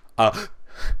that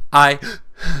I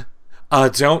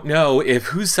don't know if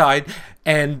whose side.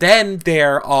 And then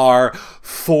there are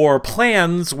 4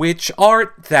 plans, which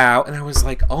art thou? And I was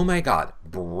like, oh my God,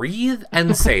 breathe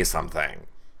and say something.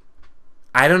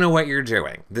 I don't know what you're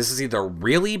doing. This is either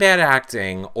really bad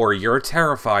acting or you're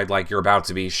terrified like you're about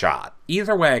to be shot.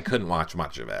 Either way, I couldn't watch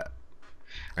much of it.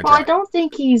 I don't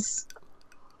think he's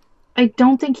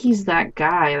that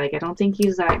guy. Like, I don't think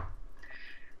he's that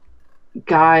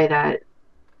guy that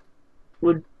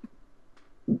would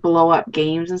blow up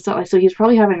games and stuff. Like, so he's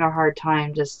probably having a hard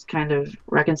time just kind of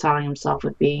reconciling himself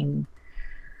with being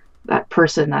that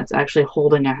person that's actually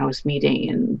holding a house meeting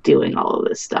and doing all of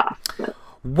this stuff. But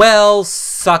well,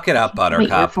 suck it up, Buttercup.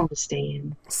 my earphone to stay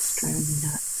in.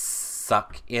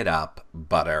 Suck it up,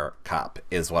 Buttercup,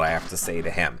 is what I have to say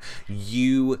to him.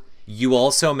 You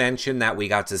also mentioned that we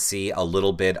got to see a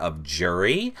little bit of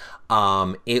jury.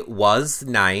 It was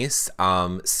nice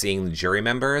seeing the jury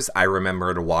members. I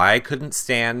remembered why I couldn't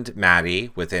stand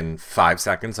Maddie within 5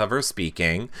 seconds of her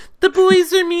speaking. The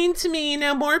boys are mean to me.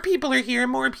 Now more people are here.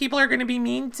 More people are going to be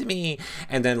mean to me.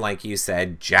 And then, like you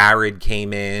said, Jared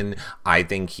came in. I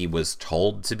think he was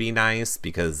told to be nice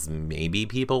because maybe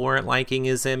people weren't liking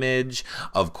his image.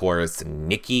 Of course,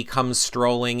 Nikki comes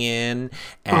strolling in.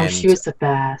 And she was the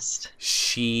best.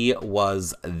 She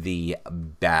was the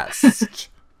best.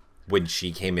 When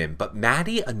she came in. But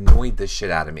Maddie annoyed the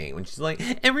shit out of me when she's like,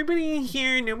 everybody in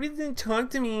here, nobody's gonna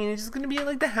talk to me. It's just gonna be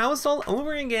like the house all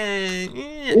over again.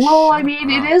 Well, I mean,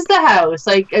 it is the house.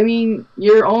 Like, I mean,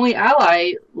 your only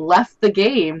ally left the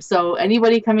game, so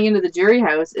anybody coming into the jury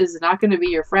house is not going to be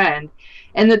your friend.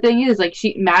 And the thing is, like,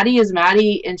 Maddie is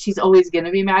Maddie, and she's always going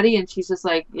to be Maddie, and she's just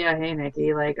like, yeah, hey,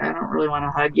 Nikki, like, I don't really want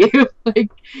to hug you.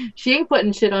 Like, she ain't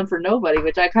putting shit on for nobody,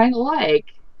 which I kind of like.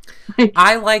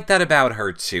 I like that about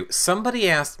her too. Somebody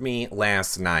asked me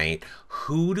last night,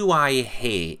 who do I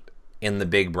hate in the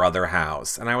Big Brother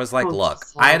house? And I was like, look,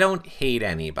 Giselle. I don't hate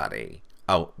anybody.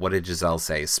 Oh, what did Giselle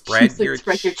say? Spread your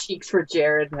cheeks for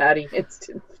Jared, Maddie.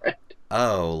 Instant friend.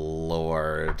 Oh,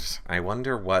 Lord. I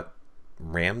wonder what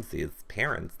Ramsey's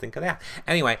parents think of that.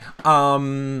 Anyway,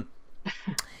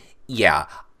 yeah.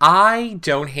 I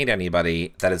don't hate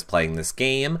anybody that is playing this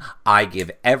game. I give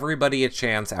everybody a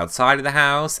chance outside of the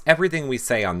house. Everything we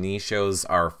say on these shows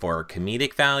are for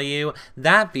comedic value.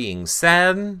 That being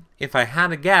said, if I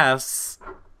had a guess,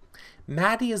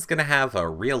 Maddie is going to have a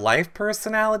real-life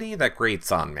personality that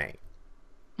grates on me.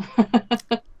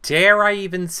 Dare I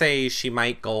even say she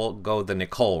might go the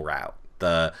Nicole route.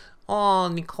 The, oh,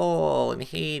 Nicole and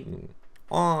Hayden.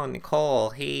 Oh,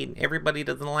 Nicole, Hayden, everybody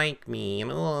doesn't like me.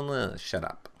 Shut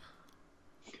up.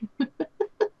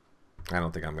 I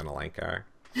don't think I'm going to like her.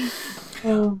 Keep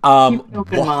an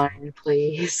open mind,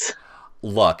 please.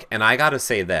 Look, and I gotta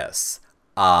say this.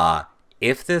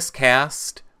 If this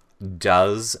cast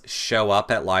does show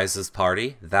up at Liza's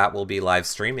party, that will be live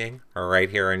streaming right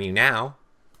here on You Now.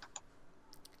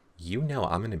 You know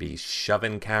I'm going to be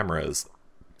shoving cameras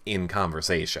in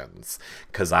conversations.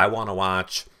 Because I want to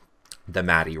watch the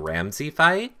Maddie Ramsey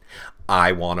fight.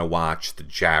 I want to watch the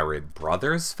Jared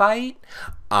brothers fight.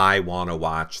 I want to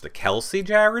watch the Kelsey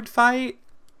Jared fight.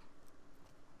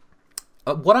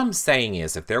 What I'm saying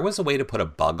is, if there was a way to put a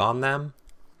bug on them,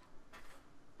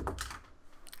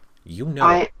 you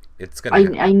know it's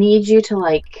gonna. I need you to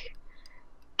like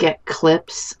get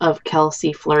clips of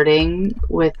Kelsey flirting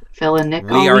with Phil and Nick.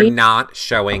 We are not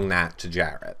showing that to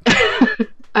Jared.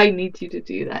 I need you to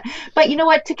do that. But you know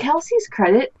what? To Kelsey's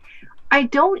credit, I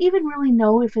don't even really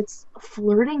know if it's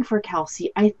flirting for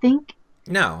Kelsey. I think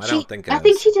I don't think it is. I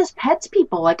think she just pets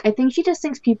people. Like, I think she just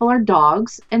thinks people are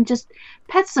dogs and just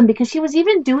pets them, because she was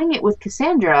even doing it with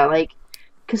Cassandra. Like,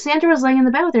 Cassandra was laying in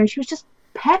the bed with her and she was just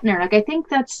petting her. Like, I think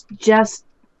that's just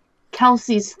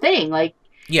Kelsey's thing. Like,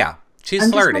 yeah, she's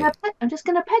flirty. I'm just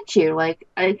gonna pet you. Like,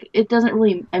 it doesn't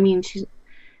really. I mean,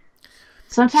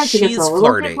 sometimes she gets a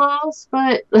little bit close,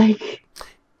 but like.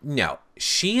 No,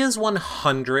 she is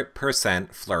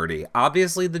 100% flirty.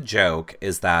 Obviously, the joke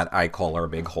is that I call her a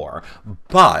big whore.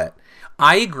 But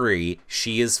I agree,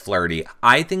 she is flirty.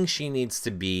 I think she needs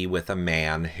to be with a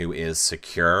man who is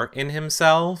secure in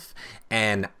himself.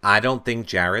 And I don't think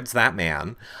Jared's that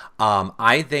man.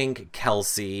 I think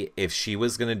Kelsey, if she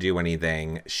was going to do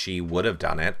anything, she would have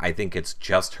done it. I think it's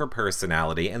just her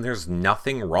personality. And there's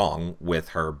nothing wrong with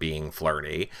her being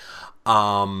flirty.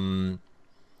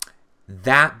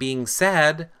 That being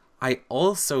said, I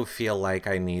also feel like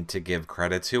I need to give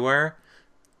credit to her.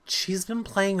 She's been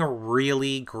playing a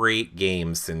really great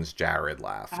game since Jared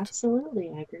left. Absolutely,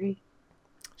 I agree.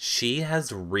 She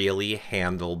has really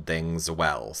handled things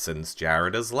well since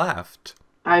Jared has left.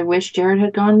 I wish Jared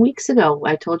had gone weeks ago.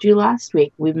 I told you last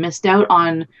week. We missed out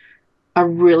on a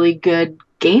really good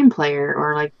game player,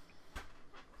 or like.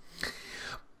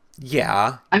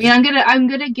 Yeah. I mean, I'm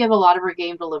gonna give a lot of her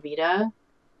game to Levita,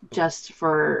 just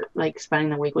for like spending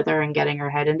the week with her and getting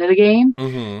her head into the game.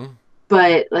 Mm-hmm.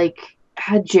 But like,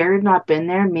 had Jared not been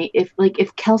there,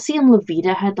 if Kelsey and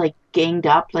Levita had like ganged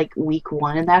up like week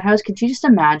one in that house, could you just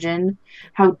imagine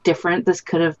how different this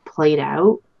could have played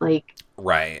out? Like,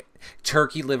 right.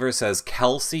 Turkey Liver says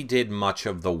Kelsey did much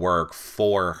of the work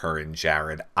for her and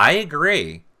Jared. I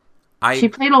agree. She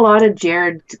played a lot of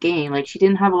Jared's game. Like, she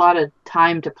didn't have a lot of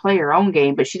time to play her own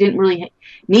game, but she didn't really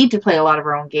need to play a lot of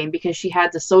her own game because she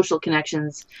had the social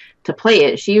connections to play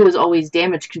it. She was always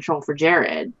damage control for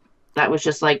Jared. That was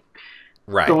just like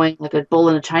going like a bull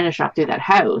in a china shop through that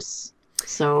house.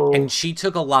 And she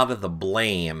took a lot of the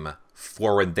blame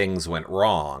for when things went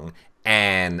wrong.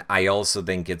 And I also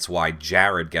think it's why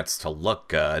Jared gets to look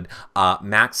good.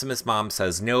 Maximus Mom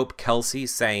says, nope, Kelsey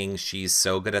saying she's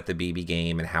so good at the BB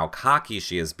game and how cocky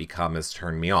she has become has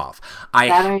turned me off.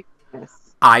 I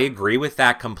agree with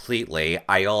that completely.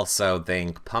 I also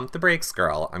think, pump the brakes,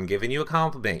 girl. I'm giving you a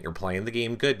compliment. You're playing the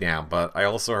game good now. But I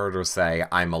also heard her say,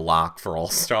 I'm a lock for All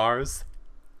Stars.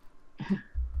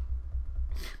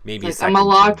 Maybe like, I'm a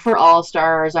lock for All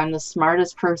Stars. I'm the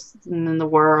smartest person in the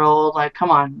world. Like,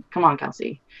 come on,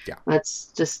 Kelsey. Yeah.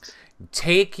 Let's just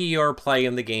take your play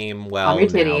in the game well your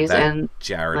titties now that and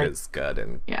Jared is good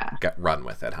and run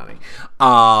with it, honey.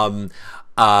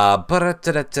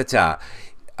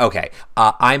 Okay.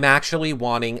 I'm actually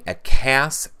wanting a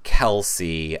Cass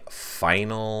Kelsey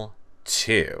final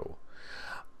 2.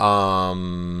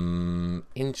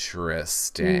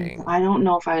 Interesting. I don't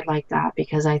know if I'd like that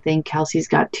because I think Kelsey's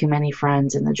got too many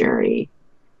friends in the jury.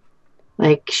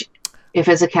 Like, if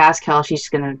it's a cast Kelsey, she's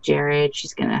gonna have Jared,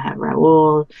 she's gonna have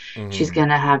Raul, she's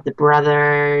gonna have the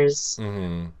brothers.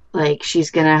 Like,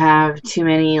 she's gonna have too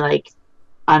many like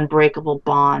unbreakable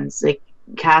bonds. Like,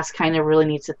 Cass kind of really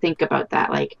needs to think about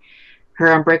that. Like,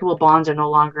 her unbreakable bonds are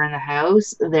no longer in the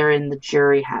house; they're in the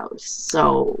jury house.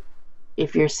 So,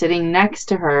 if you're sitting next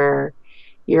to her,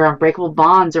 your unbreakable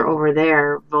bonds are over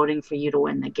there voting for you to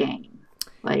win the game.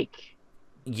 Like,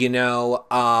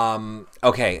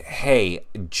 Okay, hey,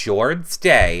 George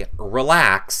Day,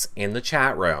 relax in the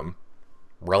chat room.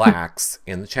 Relax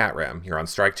in the chat room. You're on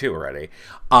strike 2 already.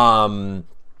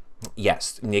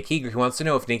 Yes, Nikki, he wants to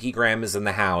know if Nikki Graham is in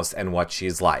the house and what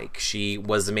she's like. She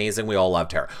was amazing. We all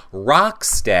loved her.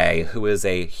 Rockstay, who is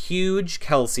a huge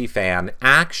Kelsey fan,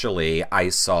 actually, I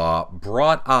saw,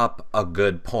 brought up a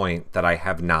good point that I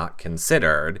have not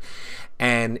considered.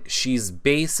 And she's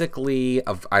basically,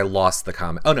 I lost the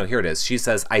comment. Oh no, here it is. She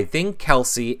says, I think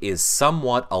Kelsey is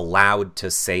somewhat allowed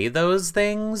to say those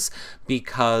things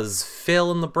because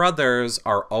Phil and the brothers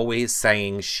are always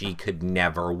saying she could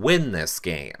never win this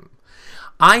game.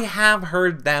 I have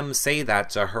heard them say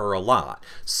that to her a lot.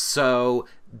 So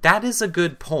that is a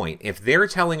good point. If they're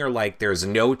telling her, like, there's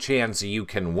no chance you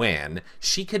can win,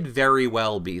 she could very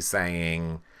well be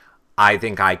saying, I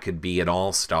think I could be an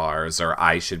All-Stars, or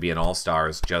I should be an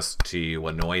All-Stars just to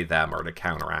annoy them or to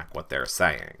counteract what they're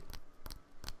saying.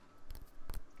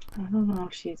 I don't know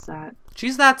if she's that.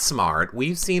 She's that smart.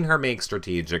 We've seen her make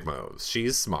strategic moves.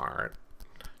 She's smart.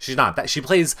 She's not that. She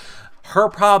plays... Her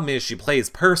problem is she plays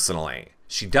personally.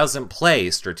 She doesn't play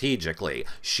strategically.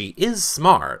 She is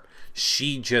smart.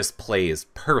 She just plays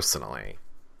personally.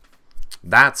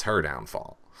 That's her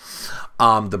downfall.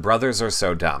 The brothers are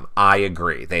so dumb. I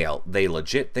agree. They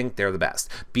legit think they're the best.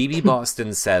 BB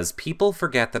Boston says, people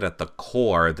forget that at the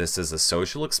core, this is a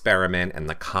social experiment and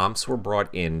the comps were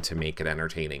brought in to make it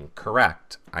entertaining.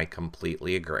 Correct. I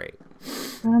completely agree.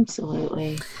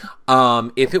 Absolutely.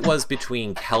 If it was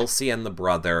between Kelsey and the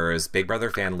brothers, Big Brother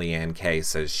fan Leanne K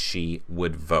says she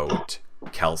would vote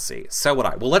Kelsey. So would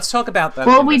I. Well, let's talk about that.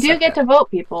 Well, we do get to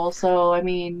vote, people. So, I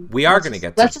mean... We are going to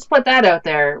get to... Let's just put that out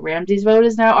there. Ramsey's vote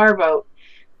is now our vote.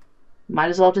 Might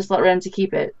as well just let Ramsey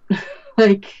keep it.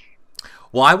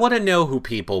 Well, I want to know who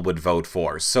people would vote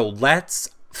for. So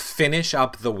let's finish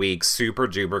up the week super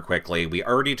duper quickly. We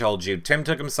already told you Tim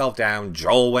took himself down.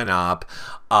 Joel went up.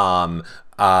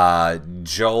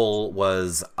 Joel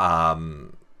was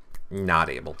not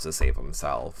able to save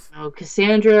himself. Oh,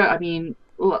 Cassandra, I mean...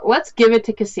 Let's give it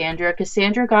to Cassandra.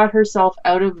 Cassandra got herself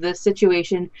out of this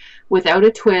situation without a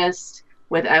twist,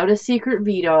 without a secret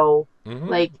veto. Mm-hmm.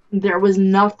 Like, there was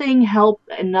nothing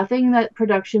that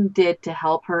production did to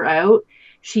help her out.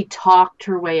 She talked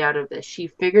her way out of this. She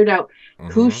figured out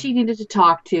who she needed to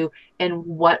talk to and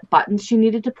what buttons she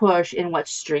needed to push and what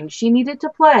strings she needed to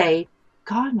play.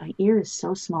 God, my ear is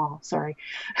so small. Sorry.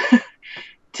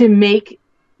 To make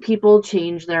people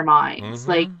change their minds.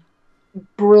 Like,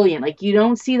 brilliant. Like, you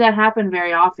don't see that happen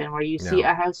very often where you see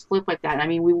a house flip like that. I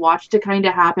mean, we watched it kind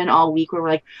of happen all week where we're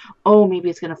like, oh, maybe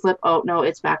it's gonna flip. Oh no,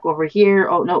 it's back over here.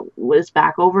 Oh no, it's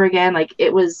back over again. Like,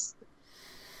 it was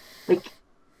like,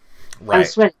 right. I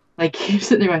was sweating. Like, you're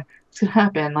sitting there going, it's gonna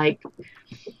happen. Like,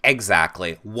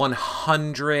 exactly.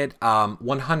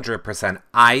 100%.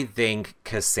 I think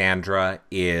Cassandra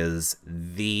is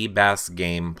the best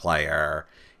game player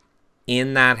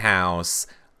in that house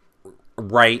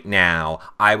right now.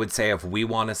 I would say, if we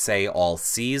want to say all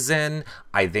season,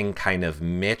 I think kind of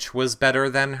Mitch was better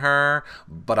than her,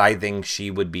 but I think she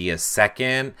would be a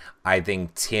second. I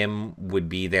think Tim would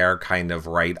be there kind of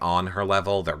right on her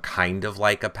level. They're kind of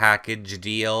like a package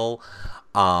deal.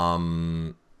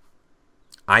 I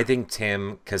think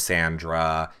Tim,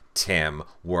 Cassandra, Tim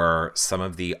were some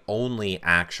of the only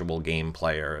actual game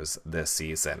players this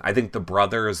season. I think the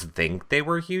brothers think they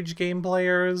were huge game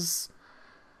players.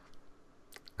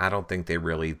 I don't think they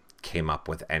really came up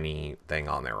with anything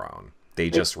on their own. They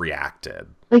just reacted.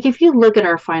 Like, if you look at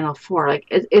our Final Four, like,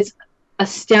 it's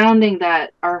astounding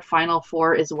that our Final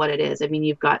Four is what it is. I mean,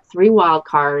 you've got 3 wild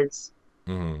cards,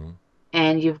 and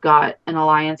you've got an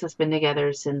alliance that's been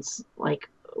together since, like,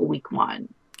 week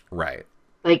 1. Right.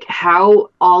 Like, how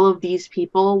all of these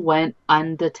people went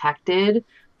undetected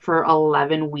for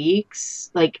 11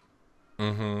 weeks, like,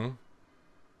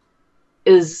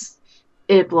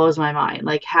 it blows my mind.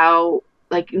 Like, how,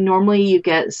 like, normally you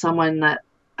get someone that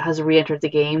has re-entered the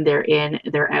game, they're in,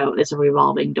 they're out. It's a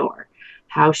revolving door.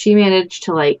 How she managed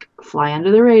to, like, fly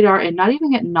under the radar and not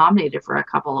even get nominated for a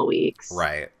couple of weeks.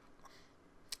 Right.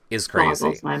 Is crazy.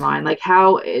 Blows my mind. Like,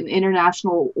 how an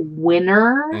international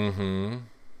winner,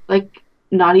 like,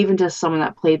 not even just someone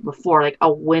that played before, like,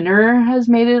 a winner has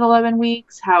made it 11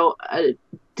 weeks. How a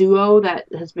duo that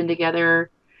has been together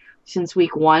since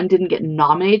week 1 didn't get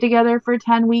nominated together for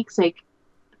 10 weeks. Like,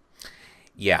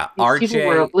 yeah, people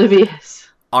were oblivious.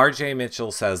 RJ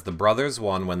Mitchell says the brothers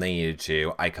won when they needed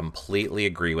to. I completely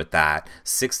agree with that.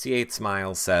 68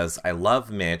 Smiles says, I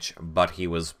love Mitch, but he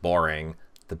was boring.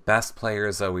 The best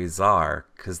players always are,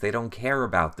 because they don't care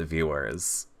about the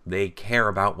viewers. They care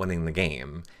about winning the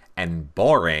game. And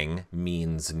boring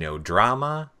means no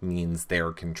drama, means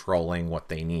they're controlling what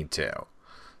they need to.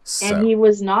 So, And he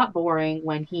was not boring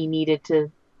when he needed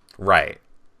to, right.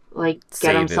 like, get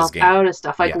Save his himself game. out of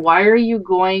stuff. Like, Yeah. why are you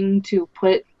going to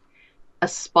put a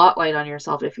spotlight on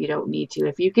yourself if you don't need to?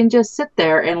 If you can just sit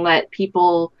there and let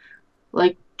people,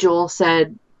 like Joel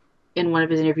said in one of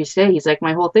his interviews today, he's like,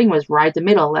 my whole thing was ride the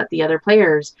middle, let the other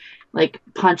players like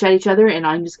punch at each other, and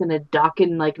I'm just gonna duck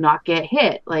and like not get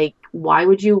hit. Like, why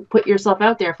would you put yourself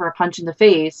out there for a punch in the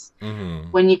face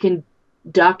when you can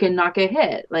duck and not get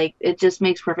hit? Like, it just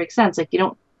makes perfect sense. Like, you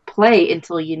don't play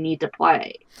until you need to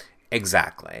play.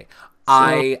 Exactly.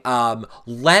 So,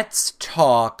 Let's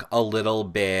talk a little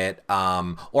bit,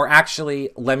 or actually,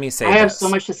 let me say I have this. so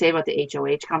much to say about the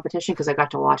HOH competition because I got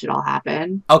to watch it all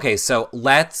happen. Okay, so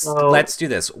let's So, do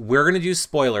this. We're gonna do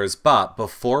spoilers, but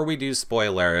before we do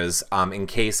spoilers, in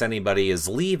case anybody is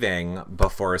leaving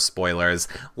before spoilers,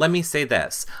 let me say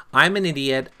this. I'm an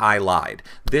idiot. I lied.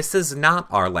 This is not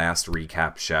our last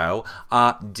recap show.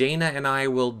 Dana and I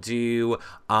will do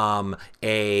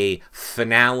a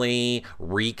finale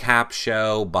recap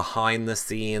show, behind the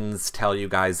scenes, tell you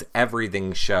guys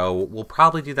everything show. We'll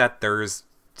probably do that Thursday.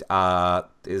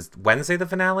 Is Wednesday the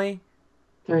finale?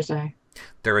 Thursday.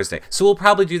 So we'll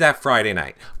probably do that Friday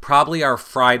night. Probably our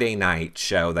Friday night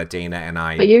show that Dana and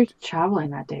I... But you're traveling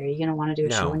that day. Are you going to want to do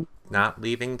a show? No, not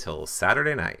leaving till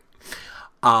Saturday night.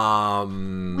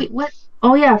 Wait, what?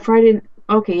 Oh, yeah, Friday.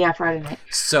 Okay, yeah, Friday night.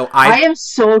 So I am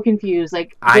so confused.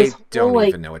 Like, I don't whole,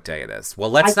 even know what day it is. Well,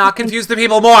 let's I not keep confuse the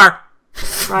people more.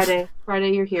 Friday,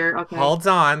 you're here. Okay. Hold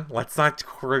on. Let's not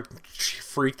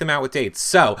freak them out with dates.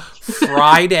 So,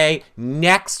 Friday,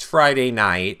 next Friday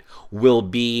night will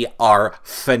be our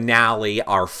finale,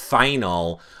 our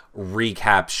final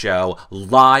recap show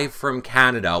live from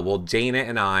Canada. Well, Dana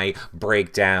and I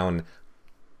break down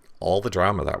all the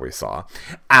drama that we saw,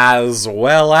 as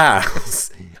well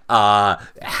as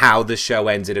how the show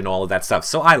ended and all of that stuff.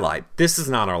 So I lied. This is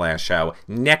not our last show.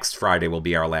 Next Friday will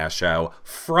be our last show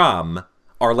from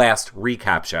our last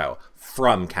recap show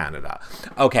from Canada.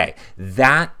 Okay,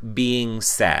 that being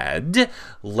said,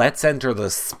 let's enter the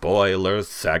spoiler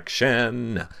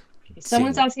section.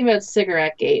 Someone's asking about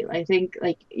Cigarette Gate. I think,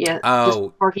 like, yeah, just Oh,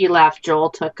 before he left,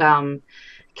 Joel took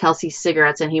Kelsey's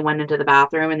cigarettes and he went into the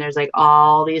bathroom, and there's like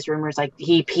all these rumors like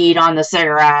he peed on the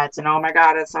cigarettes and oh my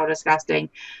god, it's so disgusting.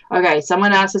 Okay,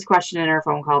 someone asked this question in our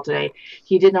phone call today.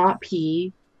 He did not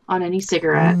pee on any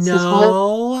cigarettes.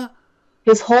 no.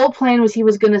 His whole plan was he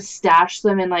was gonna stash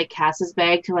them in like Cass's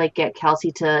bag to like get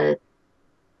Kelsey to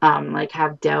like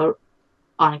have doubt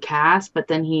on Cass, but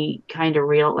then he kind of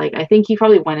like I think he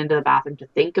probably went into the bathroom to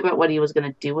think about what he was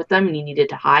gonna do with them, and he needed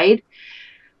to hide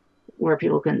where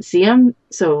people couldn't see him.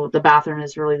 So the bathroom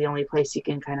is really the only place you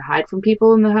can kind of hide from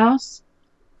people in the house.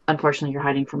 Unfortunately, you're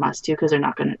hiding from us too, because they're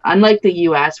not going to, unlike the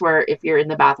US, where if you're in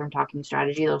the bathroom talking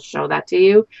strategy, they'll show that to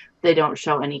you. They don't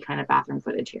show any kind of bathroom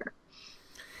footage here.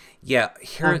 Yeah,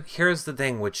 here's the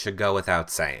thing which should go without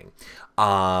saying.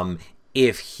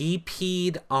 If he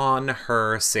peed on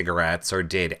her cigarettes or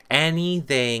did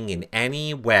anything in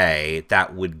any way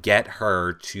that would get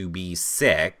her to be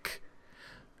sick,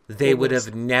 they would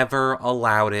have never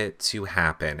allowed it to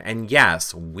happen. And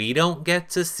yes, we don't get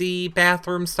to see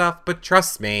bathroom stuff, but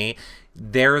trust me,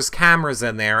 there's cameras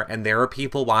in there and there are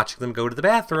people watching them go to the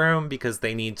bathroom because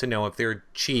they need to know if they're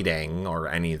cheating or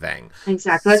anything.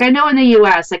 Exactly. Like I know in the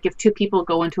US, like if two people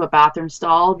go into a bathroom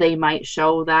stall, they might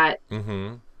show that.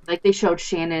 Mm-hmm. Like they showed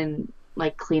Shannon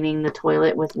like cleaning the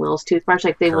toilet with Will's toothbrush.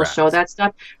 Like they Correct. will show that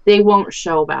stuff. They won't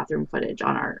show bathroom footage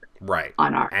on our right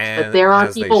on ours. And but there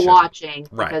are people watching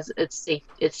because right. it's safe.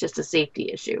 It's just a safety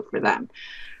issue for them.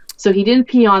 So he didn't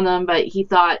pee on them, but he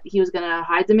thought he was gonna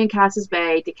hide them in Cass's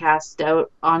bag to cast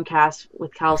doubt on Cass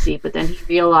with Kelsey. But then he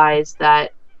realized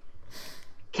that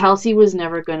Kelsey was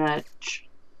never gonna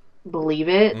believe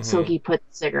it, Mm-hmm. so he put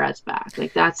cigarettes back.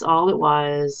 Like that's all it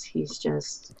was. He's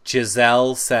just.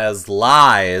 Giselle says,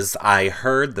 lies. I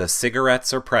heard the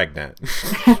cigarettes are pregnant.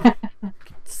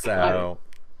 So,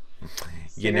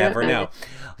 you never know.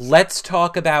 Let's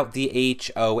talk about the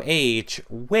HOH,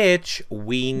 which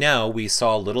we know. We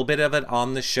saw a little bit of it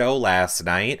on the show last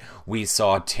night. We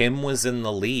saw Tim was in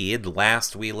the lead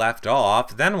last we left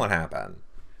off. Then what happened?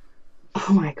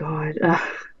 Oh my god.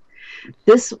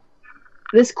 This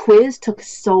quiz took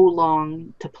so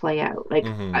long to play out. Like,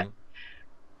 Mm-hmm.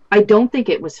 I don't think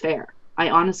it was fair. I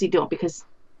honestly don't, because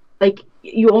like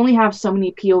you only have so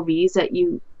many POVs that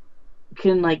you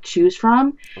can like choose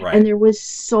from, Right. and there was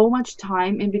so much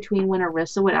time in between when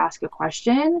Arissa would ask a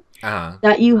question Uh-huh.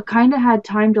 that you kind of had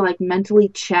time to like mentally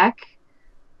check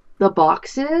the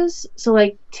boxes. So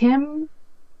like Tim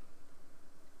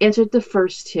answered the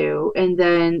first two, and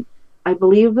then I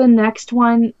believe the next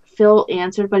one Phil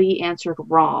answered, but he answered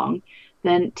wrong.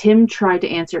 Then Tim tried to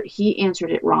answer. He answered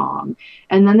it wrong.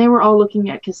 And then they were all looking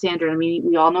at Cassandra. I mean,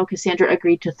 we all know Cassandra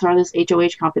agreed to throw this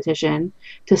HOH competition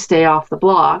to stay off the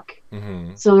block.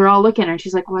 Mm-hmm. So they're all looking at her. And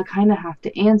she's like, well, I kind of have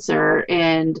to answer.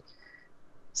 And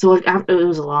so like after, it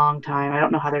was a long time. I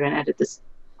don't know how they're going to edit this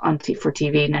for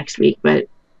TV next week. But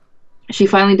she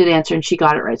finally did answer, and she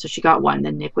got it right. So she got 1.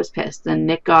 Then Nick was pissed. Then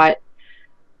Nick got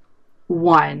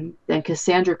 1. Then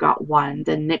Cassandra got 1.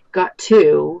 Then Nick got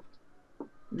 2.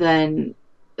 Then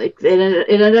like it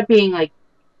ended up being like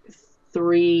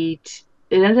 3. It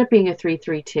ended up being a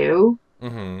 3-3-2.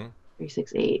 Mm-hmm.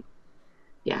 3-6-8.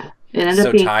 Yeah. It ended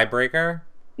up being tiebreaker?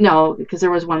 No, because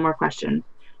there was one more question.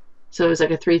 So it was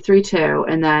like a 3-3-2,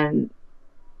 and then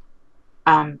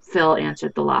Phil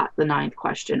answered the 9th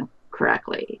question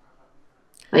correctly.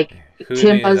 Like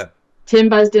Tim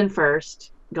buzzed in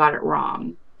first, got it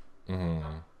wrong.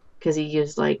 Mm-hmm. Because he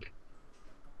used like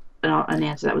an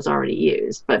answer that was already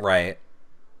used, but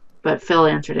Phil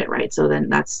answered it right. So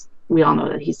then we all know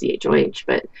that he's the HOH.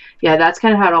 But yeah, that's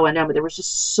kind of how it all went down. But there was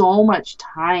just so much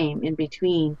time in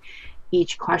between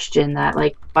each question that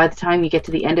like by the time you get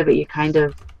to the end of it, you kind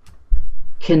of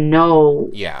can know,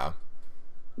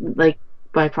 like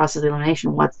by process of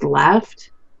elimination, what's left.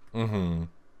 Mm-hmm.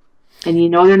 And you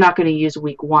know they're not going to use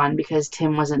week 1 because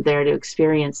Tim wasn't there to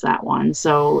experience that one.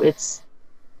 So it's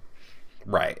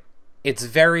right. It's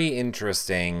very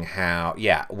interesting how,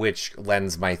 which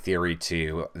lends my theory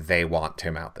to they want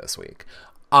Tim out this week.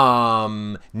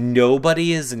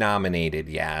 Nobody is nominated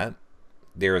yet.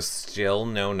 There's still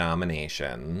no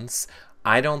nominations.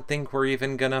 I don't think we're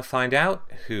even going to find out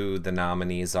who the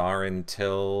nominees are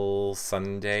until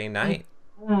Sunday night.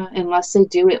 Unless they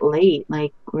do it late,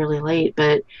 like really late.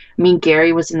 But I mean,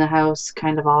 Gary was in the house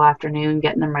kind of all afternoon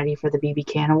getting them ready for the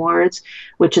BBCAN Awards,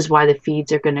 which is why the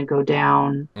feeds are going to go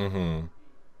down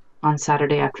on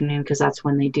Saturday afternoon, because that's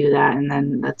when they do that, and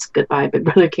then that's goodbye Big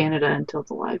Brother Canada until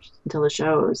the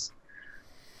shows.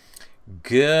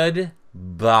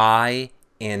 Goodbye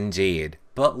indeed.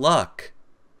 But look,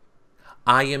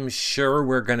 I am sure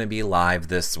we're going to be live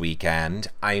this weekend.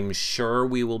 I'm sure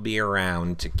we will be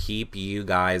around to keep you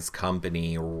guys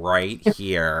company right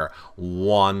here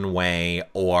one way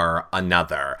or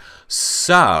another.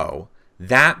 So,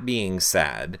 that being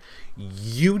said,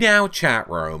 you now chat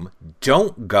room,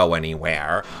 don't go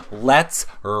anywhere. Let's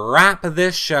wrap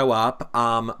this show up.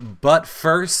 But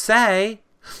first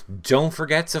don't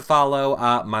forget to follow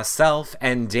myself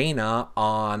and Dana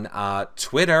on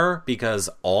Twitter,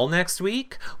 because all next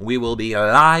week we will be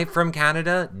live from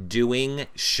Canada doing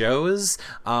shows.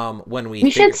 When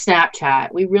we should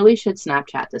Snapchat. We really should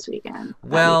Snapchat this weekend.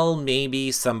 Well,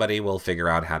 maybe somebody will figure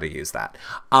out how to use that.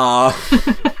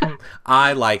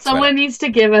 I like someone needs to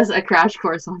give us a crash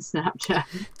course on Snapchat.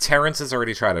 Terrence has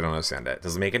already tried. I don't understand it.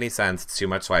 Doesn't make any sense. It's too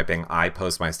much swiping. I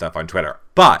post my stuff on Twitter.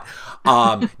 But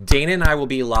Dana and I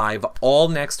will be live all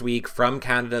next week from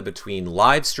Canada, between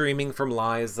live streaming from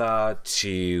Liza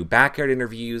to backyard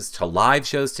interviews to live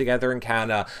shows together in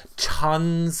Canada.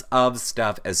 Tons of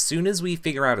stuff. As soon as we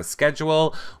figure out a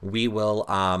schedule, we will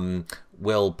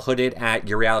we'll put it at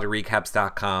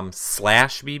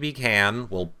yourrealityrecaps.com/bbcan.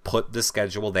 We'll put the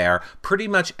schedule there. Pretty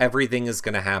much everything is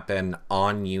going to happen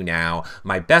on You Now.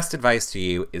 My best advice to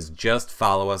you is just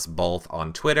follow us both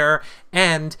on Twitter,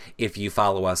 and if you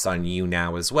follow us on You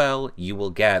Now as well, you will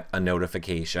get a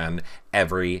notification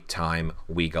every time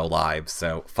we go live.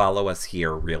 So follow us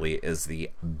here really is the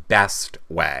best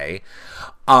way.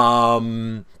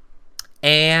 And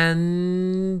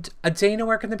Dana,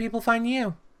 where can the people find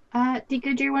you?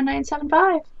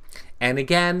 DGoodyear1975. And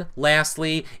again,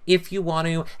 lastly, if you want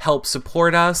to help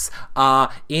support us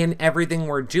in everything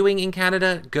we're doing in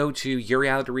Canada, go to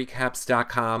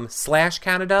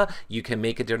yourrealityrecaps.com/Canada. You can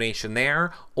make a donation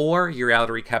there, or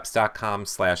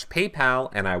yourrealityrecaps.com/PayPal,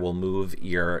 and I will move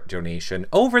your donation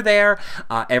over there.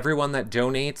 Everyone that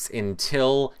donates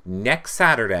until next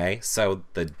Saturday, so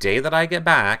the day that I get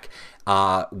back,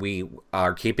 we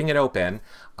are keeping it open.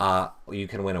 You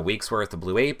can win a week's worth of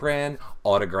Blue Apron,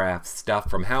 autographed stuff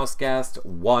from house guests.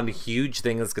 One huge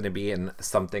thing is going to be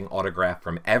something autographed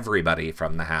from everybody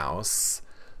from the house.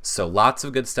 So lots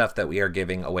of good stuff that we are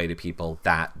giving away to people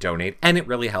that donate, and it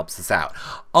really helps us out.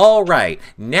 All right,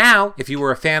 now, if you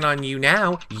were a fan on You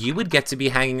Now, you would get to be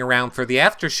hanging around for the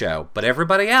after show. But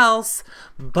everybody else,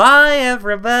 bye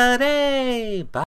everybody! Bye.